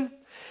 Christian.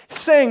 It's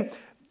saying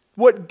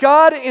what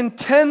God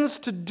intends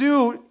to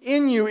do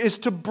in you is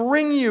to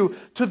bring you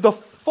to the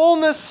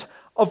fullness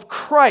of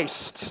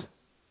Christ.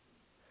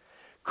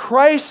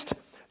 Christ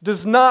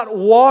does not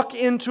walk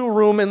into a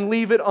room and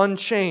leave it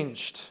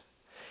unchanged.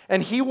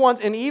 And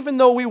even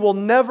though we will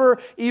never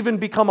even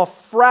become a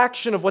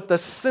fraction of what the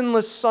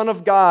sinless Son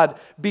of God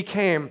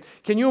became,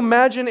 can you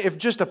imagine if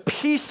just a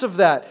piece of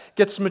that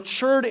gets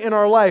matured in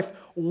our life,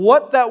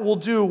 what that will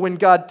do when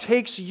God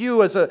takes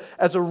you as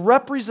a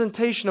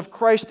representation of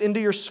Christ into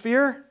your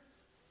sphere?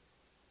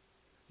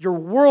 Your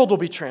world will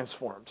be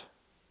transformed.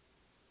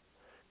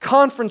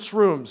 Conference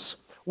rooms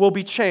will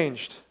be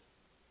changed.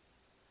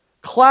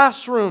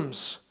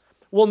 Classrooms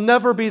will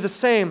never be the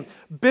same.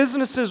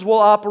 Businesses will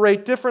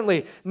operate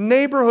differently.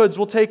 Neighborhoods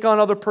will take on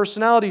other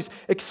personalities.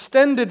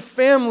 Extended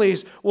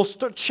families will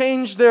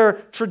change their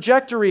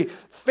trajectory.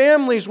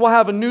 Families will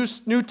have a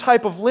new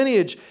type of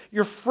lineage.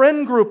 Your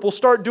friend group will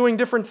start doing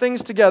different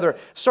things together,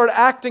 start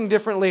acting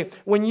differently.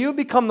 When you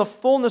become the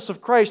fullness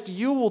of Christ,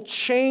 you will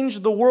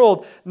change the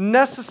world.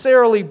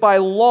 Necessarily by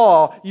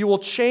law, you will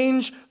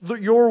change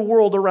your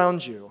world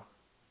around you.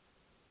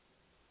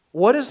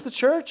 What is the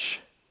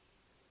church?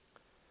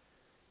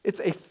 It's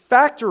a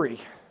factory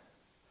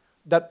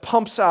that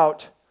pumps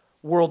out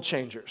world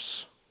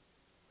changers.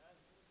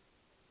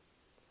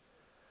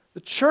 The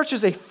church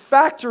is a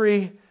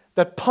factory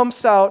that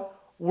pumps out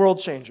world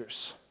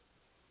changers.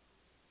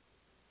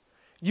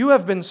 You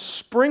have been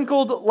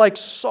sprinkled like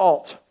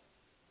salt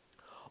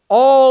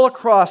all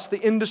across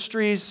the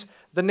industries,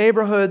 the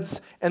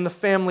neighborhoods, and the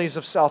families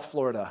of South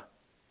Florida.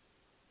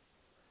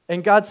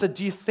 And God said,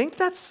 do you think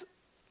that's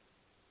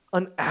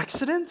an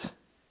accident?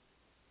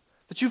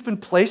 That you've been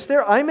placed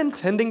there? I'm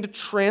intending to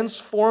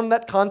transform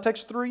that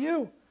context through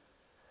you.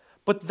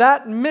 But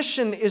that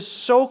mission is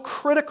so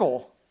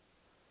critical.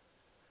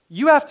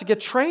 You have to get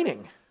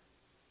training.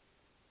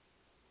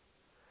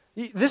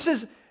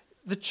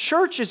 The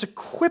church is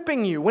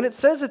equipping you. When it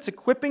says it's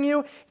equipping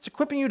you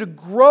to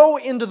grow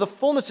into the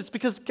fullness. It's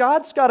because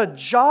God's got a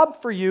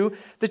job for you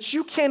that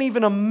you can't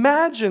even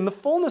imagine the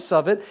fullness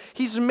of it.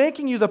 He's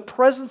making you the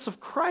presence of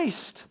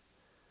Christ.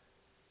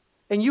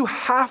 And you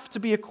have to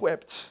be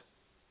equipped.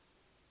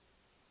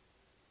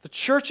 The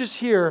church is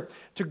here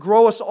to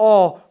grow us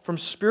all from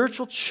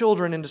spiritual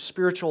children into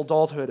spiritual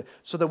adulthood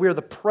so that we are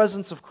the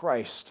presence of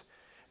Christ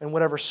in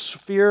whatever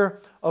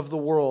sphere of the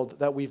world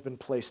that we've been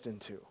placed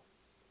into.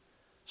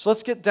 So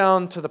let's get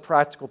down to the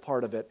practical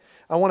part of it.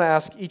 I want to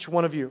ask each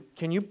one of you,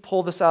 can you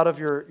pull this out of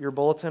your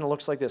bulletin? It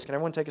looks like this. Can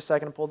everyone take a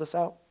second and pull this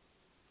out?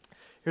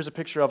 Here's a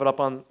picture of it up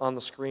on the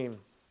screen.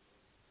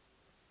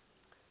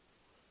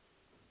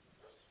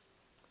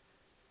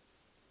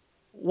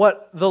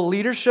 What the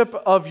leadership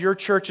of your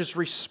church is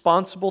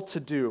responsible to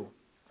do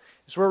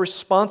is we're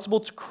responsible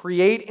to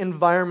create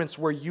environments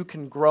where you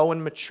can grow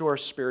and mature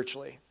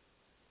spiritually.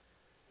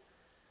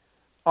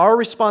 Our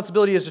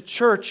responsibility as a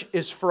church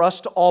is for us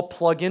to all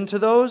plug into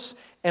those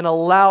and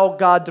allow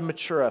God to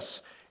mature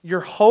us. Your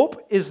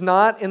hope is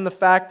not in the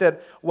fact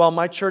that, well,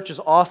 my church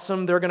is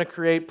awesome, they're going to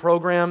create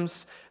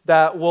programs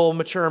that will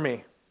mature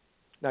me.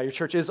 Now, your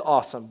church is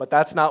awesome, but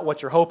that's not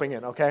what you're hoping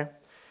in, okay?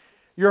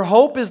 Your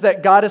hope is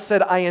that God has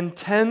said, I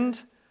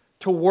intend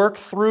to work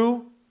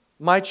through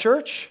my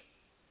church.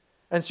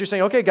 And so you're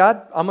saying, okay,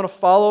 God, I'm going to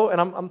follow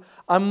and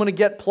I'm going to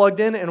get plugged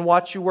in and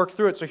watch you work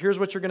through it. So here's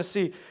what you're going to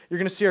see. You're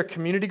going to see our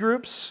community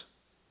groups.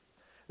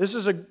 This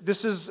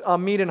is a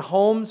meet in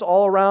homes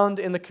all around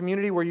in the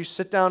community where you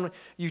sit down,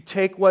 you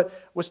take what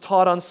was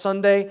taught on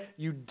Sunday,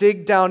 you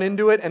dig down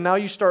into it, and now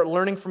you start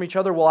learning from each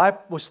other. Well, I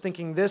was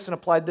thinking this and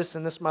applied this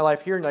in my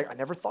life here, and you're like, I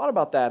never thought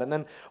about that. And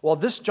then, well,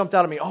 this jumped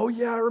out at me. Oh,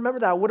 yeah, I remember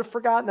that. I would have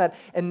forgotten that.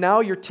 And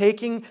now you're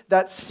taking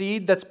that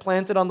seed that's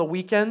planted on the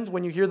weekend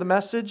when you hear the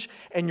message,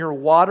 and you're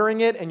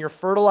watering it, and you're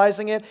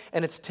fertilizing it,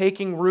 and it's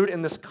taking root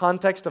in this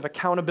context of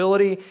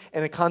accountability,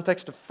 and a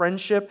context of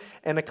friendship,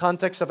 and a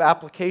context of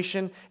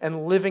application,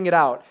 and living it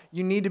out.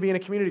 You need to be in a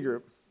community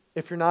group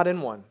if you're not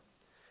in one.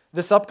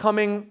 This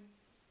upcoming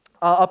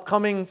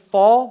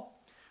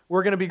fall,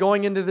 we're going to be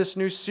going into this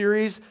new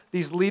series,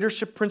 these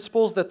leadership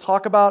principles that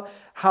talk about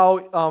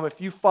how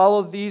if you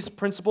follow these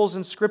principles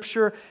in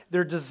Scripture,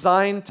 they're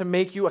designed to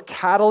make you a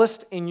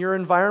catalyst in your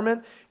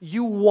environment.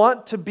 You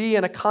want to be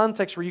in a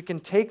context where you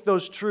can take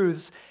those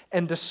truths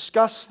and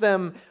discuss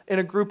them in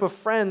a group of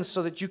friends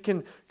so that you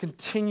can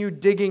continue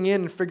digging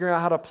in and figuring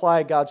out how to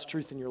apply God's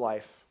truth in your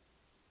life.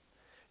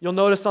 You'll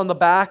notice on the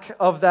back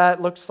of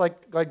that, looks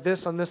like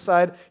this on this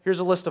side, here's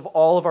a list of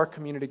all of our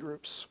community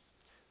groups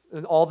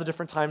and all the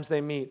different times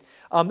they meet.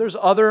 There's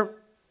other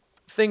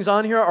things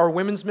on here. Our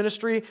women's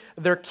ministry,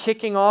 they're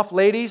kicking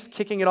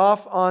it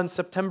off on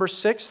September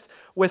 6th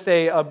with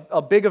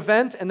a big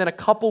event, and then a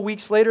couple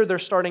weeks later, they're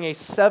starting a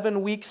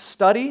 7-week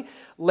study.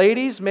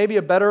 Ladies, maybe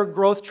a better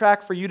growth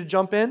track for you to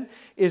jump in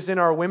is in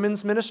our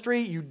women's ministry.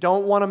 You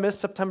don't want to miss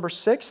September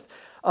 6th.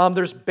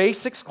 There's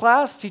basics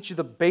class, teach you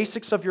the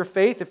basics of your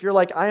faith. If you're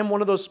like, I am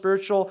one of those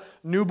spiritual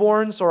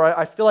newborns, or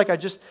I feel like I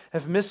just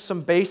have missed some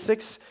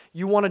basics,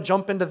 you want to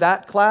jump into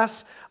that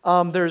class.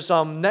 There's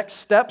Next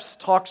Steps,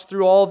 talks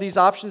through all of these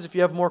options. If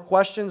you have more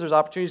questions, there's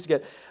opportunities to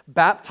get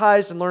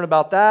baptized and learn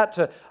about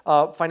that.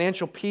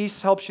 Financial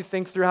Peace helps you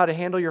think through how to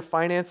handle your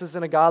finances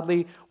in a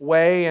godly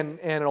way and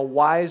in a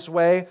wise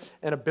way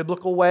and a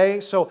biblical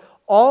way. So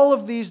all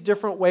of these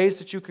different ways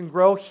that you can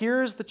grow,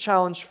 here's the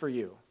challenge for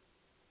you.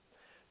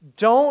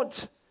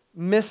 Don't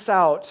miss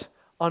out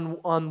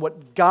on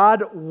what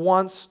God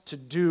wants to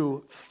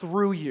do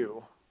through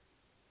you.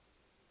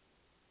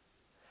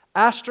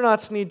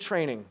 Astronauts need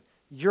training.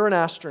 You're an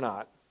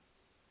astronaut.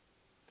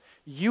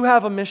 You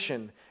have a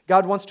mission.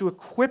 God wants to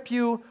equip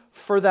you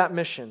for that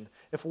mission.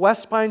 If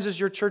West Pines is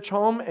your church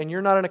home and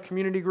you're not in a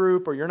community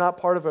group or you're not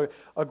part of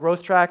a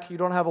growth track, you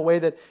don't have a way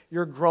that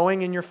you're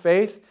growing in your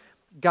faith,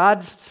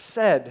 God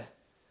said,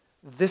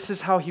 this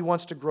is how he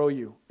wants to grow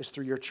you, is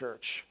through your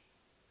church.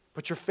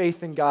 Put your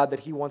faith in God that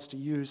he wants to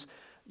use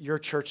your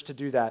church to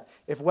do that.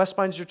 If West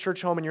Pine's your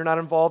church home and you're not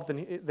involved,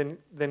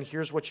 then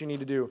here's what you need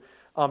to do.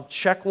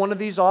 Check one of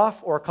these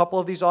off or a couple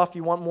of these off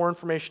you want more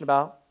information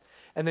about.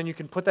 And then you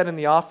can put that in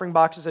the offering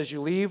boxes as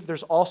you leave.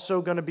 There's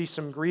also going to be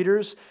some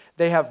greeters.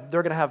 They're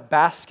going to have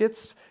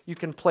baskets. You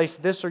can place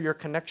this or your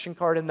connection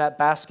card in that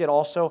basket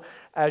also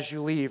as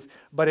you leave.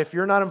 But if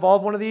you're not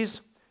involved in one of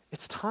these,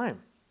 it's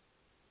time.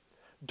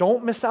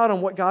 Don't miss out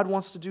on what God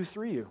wants to do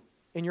through you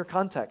in your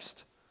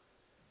context.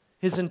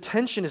 His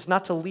intention is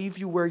not to leave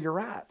you where you're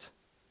at,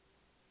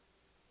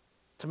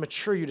 to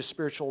mature you to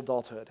spiritual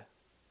adulthood.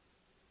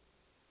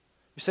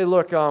 You say,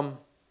 look,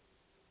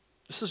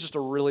 this is just a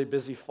really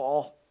busy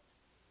fall.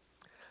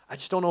 I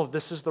just don't know if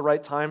this is the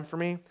right time for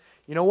me.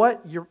 You know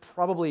what? You're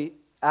probably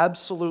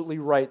absolutely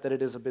right that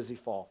it is a busy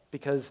fall,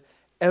 because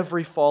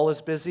every fall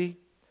is busy,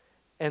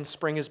 and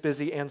spring is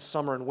busy, and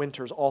summer and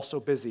winter is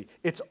also busy.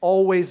 It's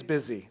always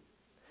busy.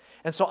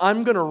 And so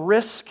I'm going to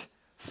risk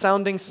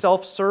sounding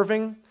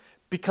self-serving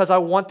because I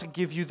want to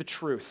give you the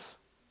truth.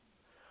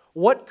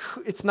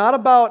 It's not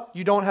about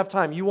you don't have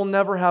time. You will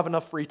never have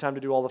enough free time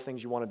to do all the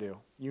things you want to do.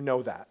 You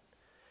know that.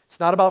 It's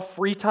not about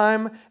free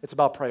time. It's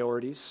about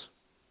priorities.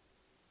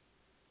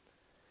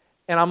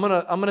 And I'm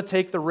gonna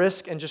take the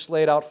risk and just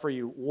lay it out for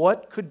you.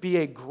 What could be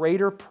a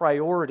greater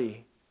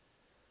priority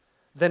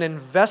than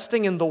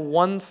investing in the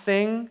one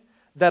thing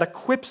that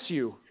equips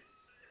you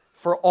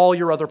for all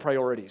your other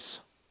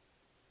priorities?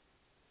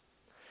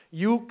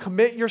 You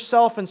commit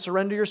yourself and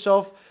surrender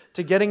yourself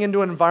to getting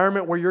into an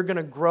environment where you're going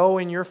to grow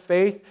in your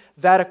faith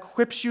that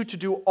equips you to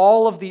do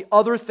all of the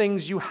other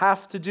things you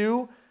have to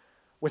do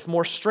with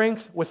more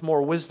strength, with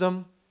more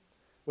wisdom,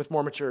 with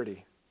more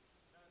maturity.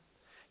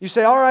 You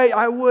say, all right,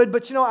 I would,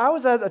 but I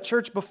was at a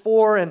church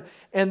before and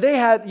they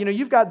had,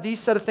 you've got these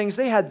set of things,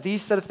 they had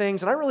these set of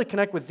things, and I really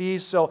connect with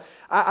these, so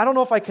I don't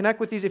know if I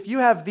connect with these. If you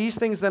have these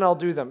things, then I'll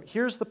do them.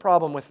 Here's the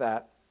problem with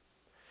that.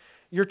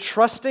 You're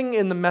trusting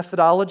in the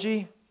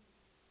methodology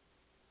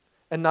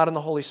and not in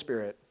the Holy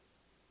Spirit.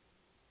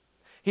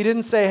 He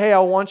didn't say, hey, I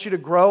want you to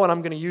grow and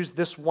I'm going to use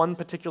this one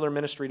particular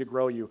ministry to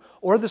grow you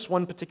or this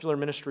one particular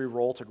ministry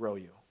role to grow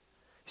you.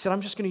 He said,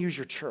 I'm just going to use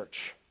your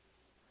church.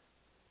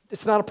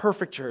 It's not a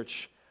perfect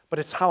church, but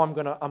it's how I'm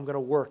going to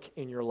work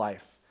in your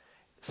life.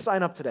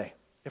 Sign up today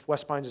if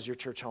West Pines is your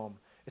church home.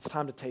 It's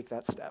time to take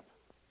that step.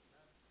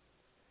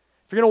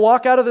 If you're going to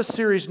walk out of this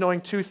series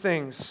knowing two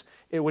things,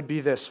 it would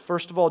be this.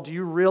 First of all, do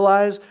you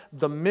realize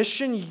the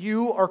mission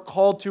you are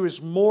called to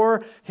is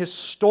more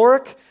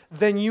historic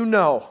than you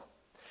know?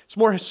 It's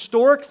more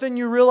historic than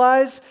you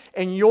realize,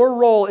 and your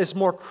role is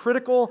more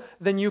critical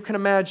than you can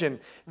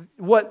imagine.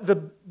 What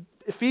the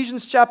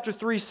Ephesians chapter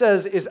 3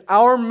 says is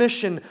our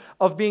mission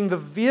of being the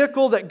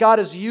vehicle that God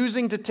is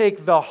using to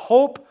take the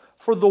hope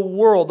for the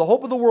world, the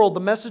hope of the world, the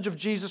message of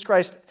Jesus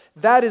Christ.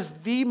 That is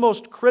the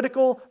most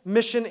critical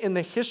mission in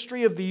the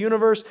history of the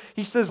universe.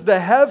 He says the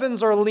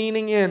heavens are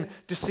leaning in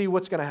to see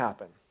what's going to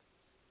happen.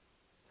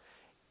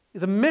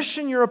 The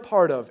mission you're a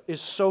part of is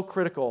so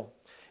critical.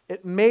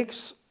 It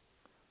makes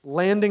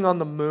landing on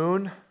the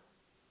moon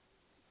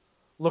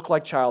look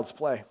like child's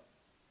play.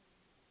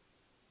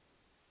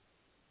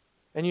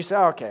 And you say,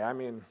 okay,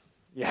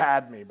 you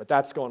had me, but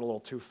that's going a little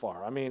too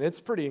far.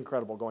 It's pretty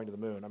incredible going to the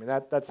moon.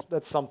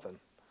 That's something.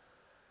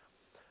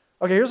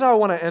 Okay, here's how I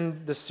want to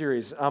end this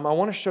series. I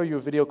want to show you a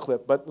video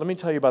clip, but let me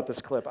tell you about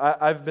this clip.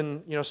 I've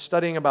been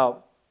studying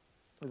about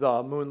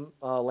the moon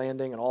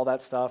landing and all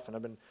that stuff, and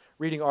I've been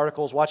reading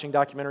articles, watching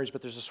documentaries,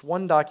 but there's this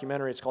one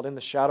documentary, it's called In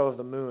the Shadow of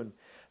the Moon.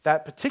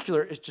 That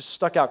particular is just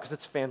stuck out because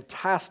it's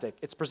fantastic.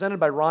 It's presented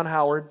by Ron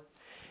Howard.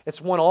 It's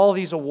won all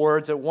these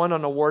awards. It won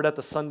an award at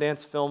the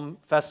Sundance Film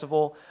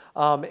Festival.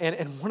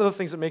 And one of the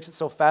things that makes it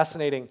so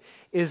fascinating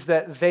is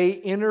that they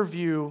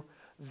interview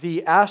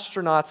the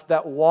astronauts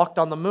that walked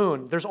on the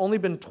moon. There's only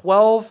been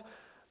 12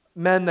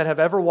 men that have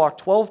ever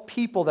walked, 12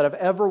 people that have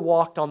ever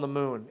walked on the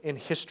moon in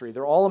history.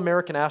 They're all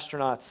American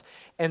astronauts.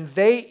 And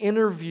they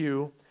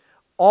interview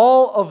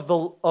all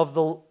of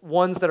the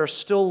ones that are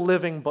still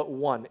living but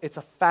one. It's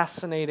a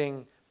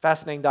fascinating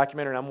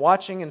documentary. And I'm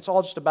watching, and it's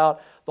all just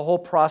about the whole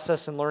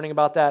process and learning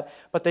about that.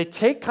 But they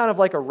take kind of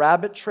like a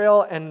rabbit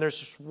trail, and there's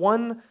just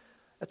one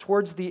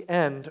towards the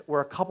end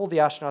where a couple of the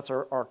astronauts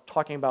are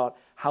talking about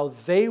how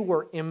they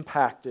were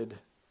impacted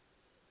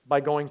by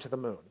going to the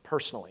moon,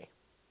 personally.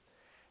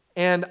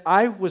 And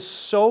I was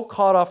so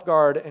caught off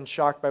guard and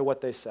shocked by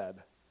what they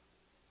said.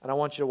 And I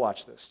want you to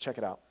watch this. Check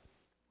it out.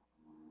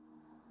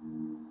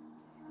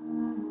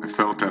 I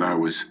felt that I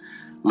was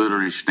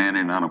literally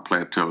standing on a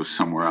plateau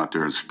somewhere out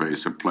there in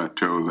space, a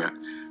plateau that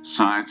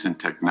science and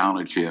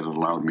technology had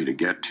allowed me to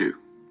get to.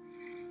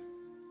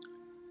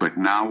 But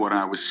now what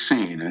I was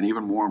seeing, and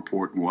even more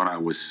important, what I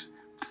was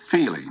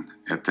feeling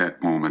at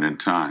that moment in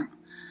time,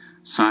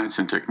 science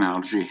and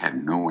technology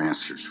had no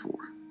answers for.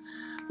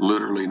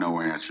 Literally no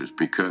answers,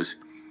 because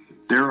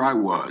there I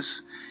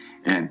was,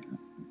 and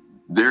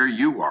there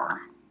you are.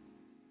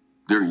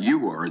 There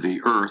you are,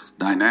 the Earth,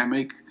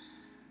 dynamic,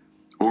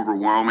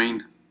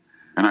 overwhelming,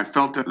 And I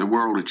felt that the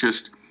world is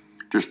just,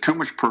 there's too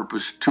much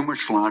purpose, too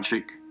much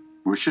logic.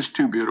 It was just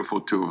too beautiful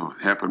to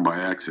happen by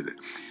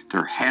accident.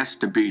 There has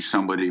to be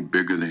somebody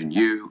bigger than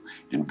you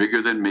and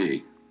bigger than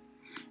me.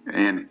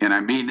 And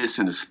I mean this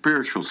in a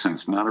spiritual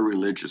sense, not a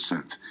religious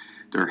sense.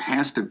 There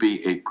has to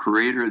be a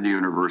creator of the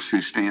universe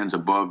who stands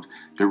above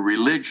the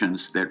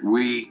religions that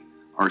we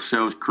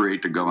ourselves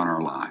create to govern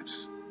our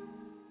lives.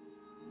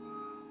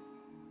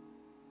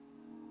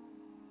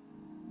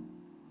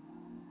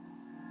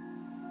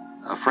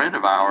 A friend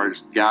of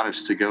ours got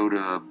us to go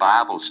to a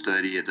Bible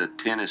study at a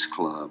tennis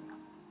club.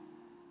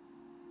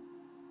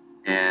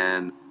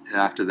 And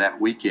after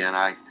that weekend,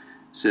 I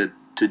said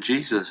to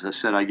Jesus, I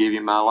said, I give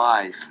you my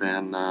life,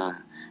 and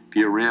if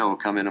you're real,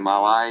 come into my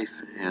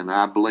life. And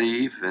I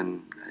believe,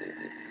 and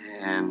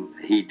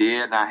he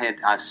did. And I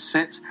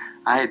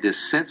had this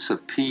sense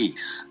of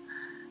peace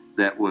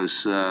that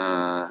was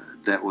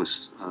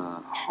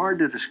hard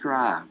to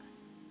describe.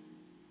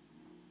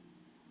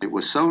 It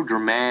was so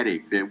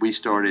dramatic that we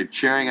started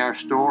sharing our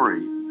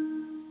story.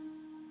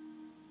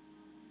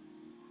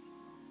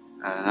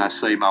 And I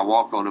say my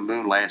walk on the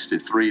moon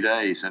lasted 3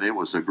 days, and it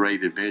was a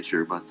great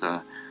adventure, but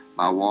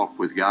my walk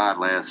with God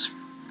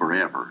lasts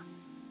forever.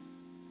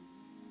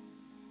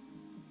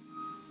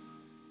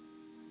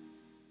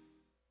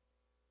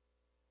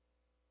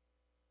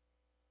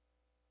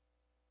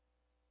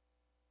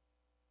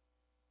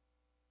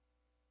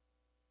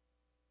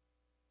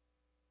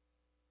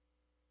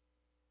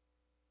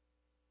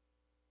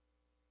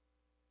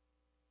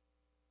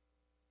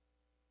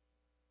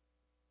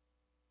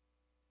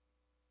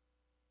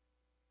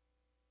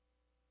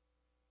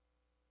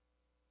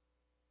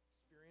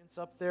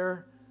 Up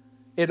there,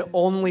 it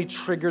only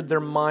triggered their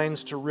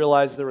minds to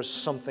realize there was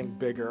something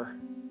bigger.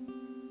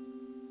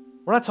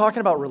 We're not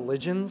talking about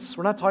religions.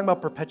 We're not talking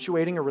about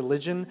perpetuating a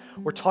religion.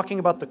 We're talking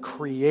about the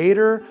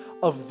creator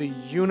of the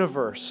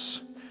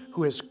universe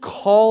who has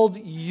called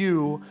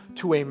you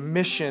to a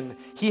mission.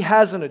 He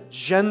has an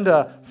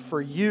agenda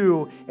for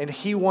you, and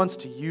he wants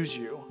to use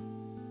you.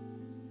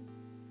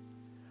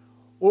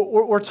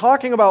 We're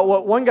talking about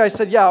what one guy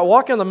said, yeah,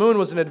 walking on the moon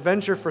was an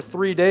adventure for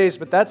 3 days,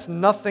 but that's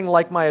nothing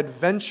like my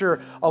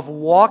adventure of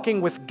walking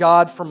with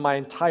God for my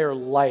entire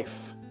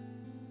life.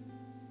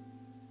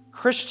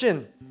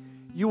 Christian,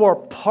 you are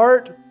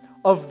part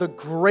of the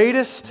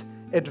greatest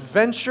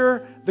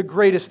adventure, the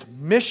greatest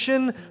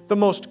mission, the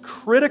most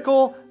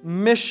critical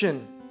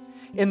mission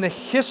in the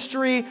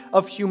history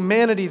of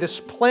humanity. This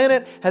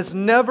planet has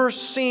never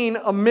seen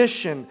a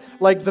mission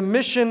like the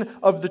mission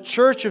of the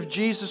Church of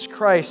Jesus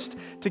Christ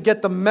to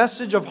get the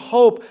message of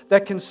hope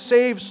that can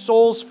save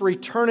souls for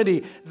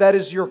eternity. That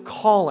is your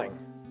calling.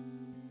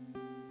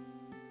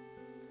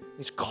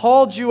 He's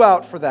called you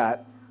out for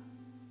that.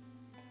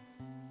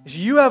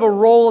 You have a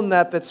role in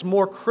that that's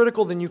more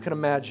critical than you can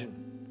imagine.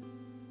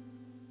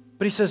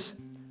 But he says,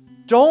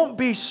 don't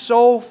be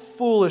so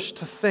foolish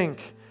to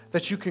think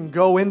that you can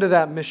go into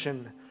that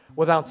mission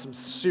without some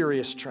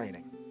serious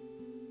training.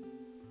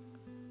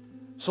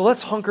 So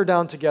let's hunker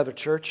down together,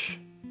 church.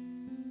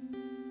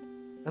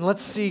 And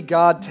let's see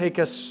God take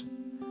us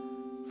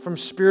from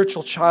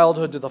spiritual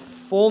childhood to the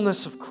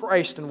fullness of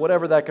Christ and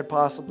whatever that could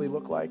possibly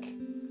look like.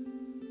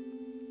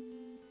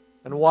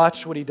 And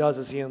watch what he does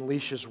as he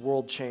unleashes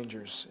world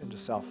changers into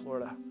South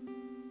Florida.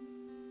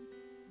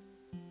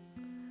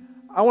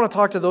 I want to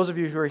talk to those of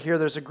you who are here.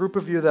 There's a group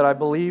of you that I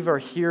believe are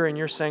here and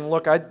you're saying,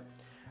 look, I'd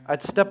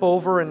step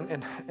over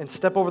and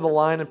step over the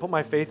line and put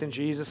my faith in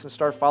Jesus and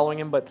start following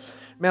him. But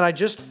man, I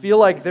just feel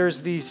like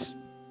there's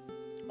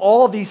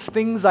all these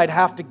things I'd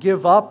have to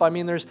give up. I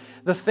mean, there's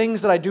the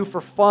things that I do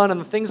for fun and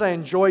the things I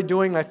enjoy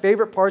doing, my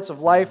favorite parts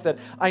of life that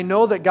I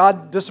know that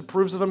God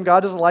disapproves of them,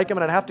 God doesn't like them,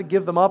 and I'd have to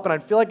give them up, and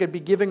I'd feel like I'd be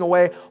giving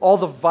away all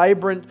the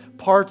vibrant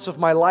parts of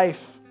my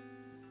life.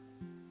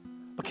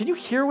 But can you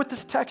hear what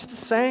this text is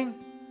saying?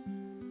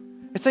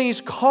 It's saying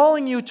he's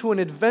calling you to an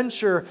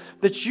adventure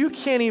that you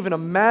can't even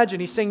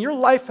imagine. He's saying your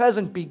life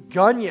hasn't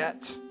begun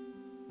yet.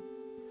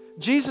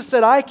 Jesus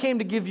said, I came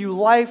to give you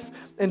life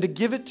and to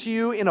give it to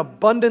you in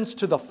abundance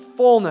to the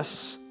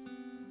fullness.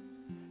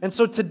 And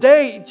so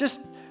today, just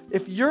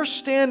if you're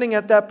standing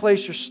at that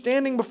place, you're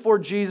standing before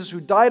Jesus who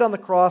died on the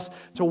cross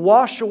to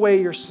wash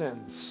away your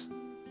sins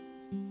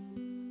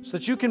so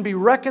that you can be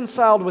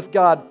reconciled with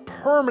God,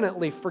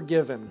 permanently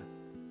forgiven,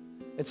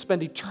 and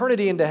spend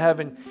eternity in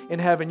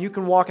heaven. You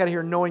can walk out of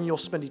here knowing you'll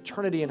spend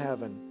eternity in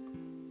heaven.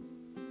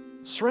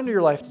 Surrender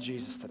your life to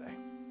Jesus today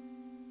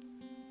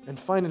and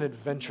find an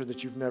adventure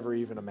that you've never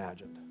even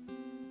imagined.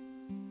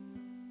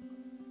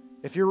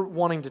 If you're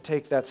wanting to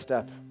take that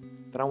step,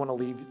 then I want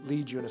to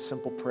lead you in a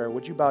simple prayer.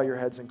 Would you bow your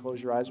heads and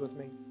close your eyes with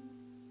me?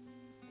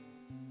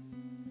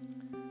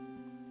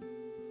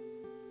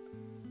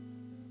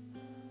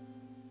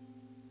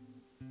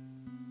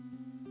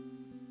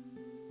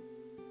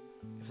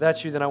 If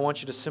that's you, then I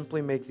want you to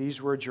simply make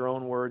these words your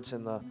own words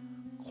in the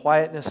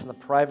quietness and the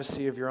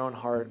privacy of your own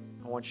heart.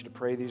 I want you to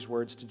pray these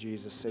words to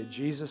Jesus. Say,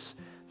 Jesus,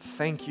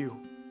 thank you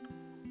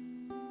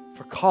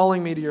for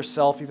calling me to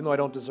yourself, even though I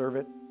don't deserve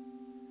it.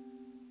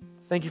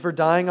 Thank you for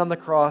dying on the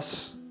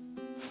cross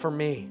for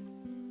me.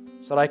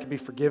 so that I can be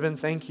forgiven.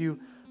 Thank you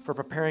for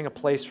preparing a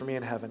place for me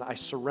in heaven. I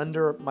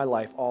surrender my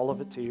life, all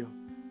of it to you.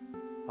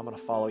 I'm going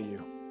to follow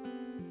you.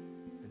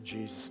 In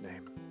Jesus'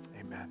 name,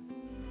 amen.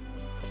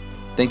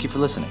 Thank you for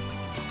listening.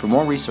 For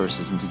more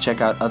resources and to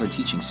check out other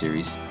teaching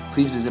series,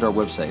 please visit our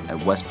website at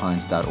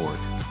westpines.org.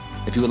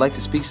 If you would like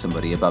to speak to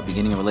somebody about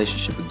beginning a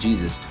relationship with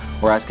Jesus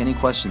or ask any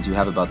questions you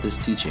have about this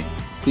teaching,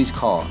 please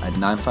call at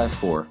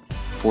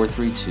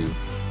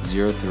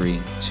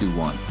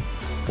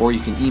 954-432-0321. Or you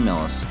can email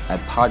us at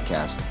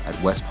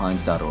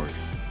podcast@westpines.org.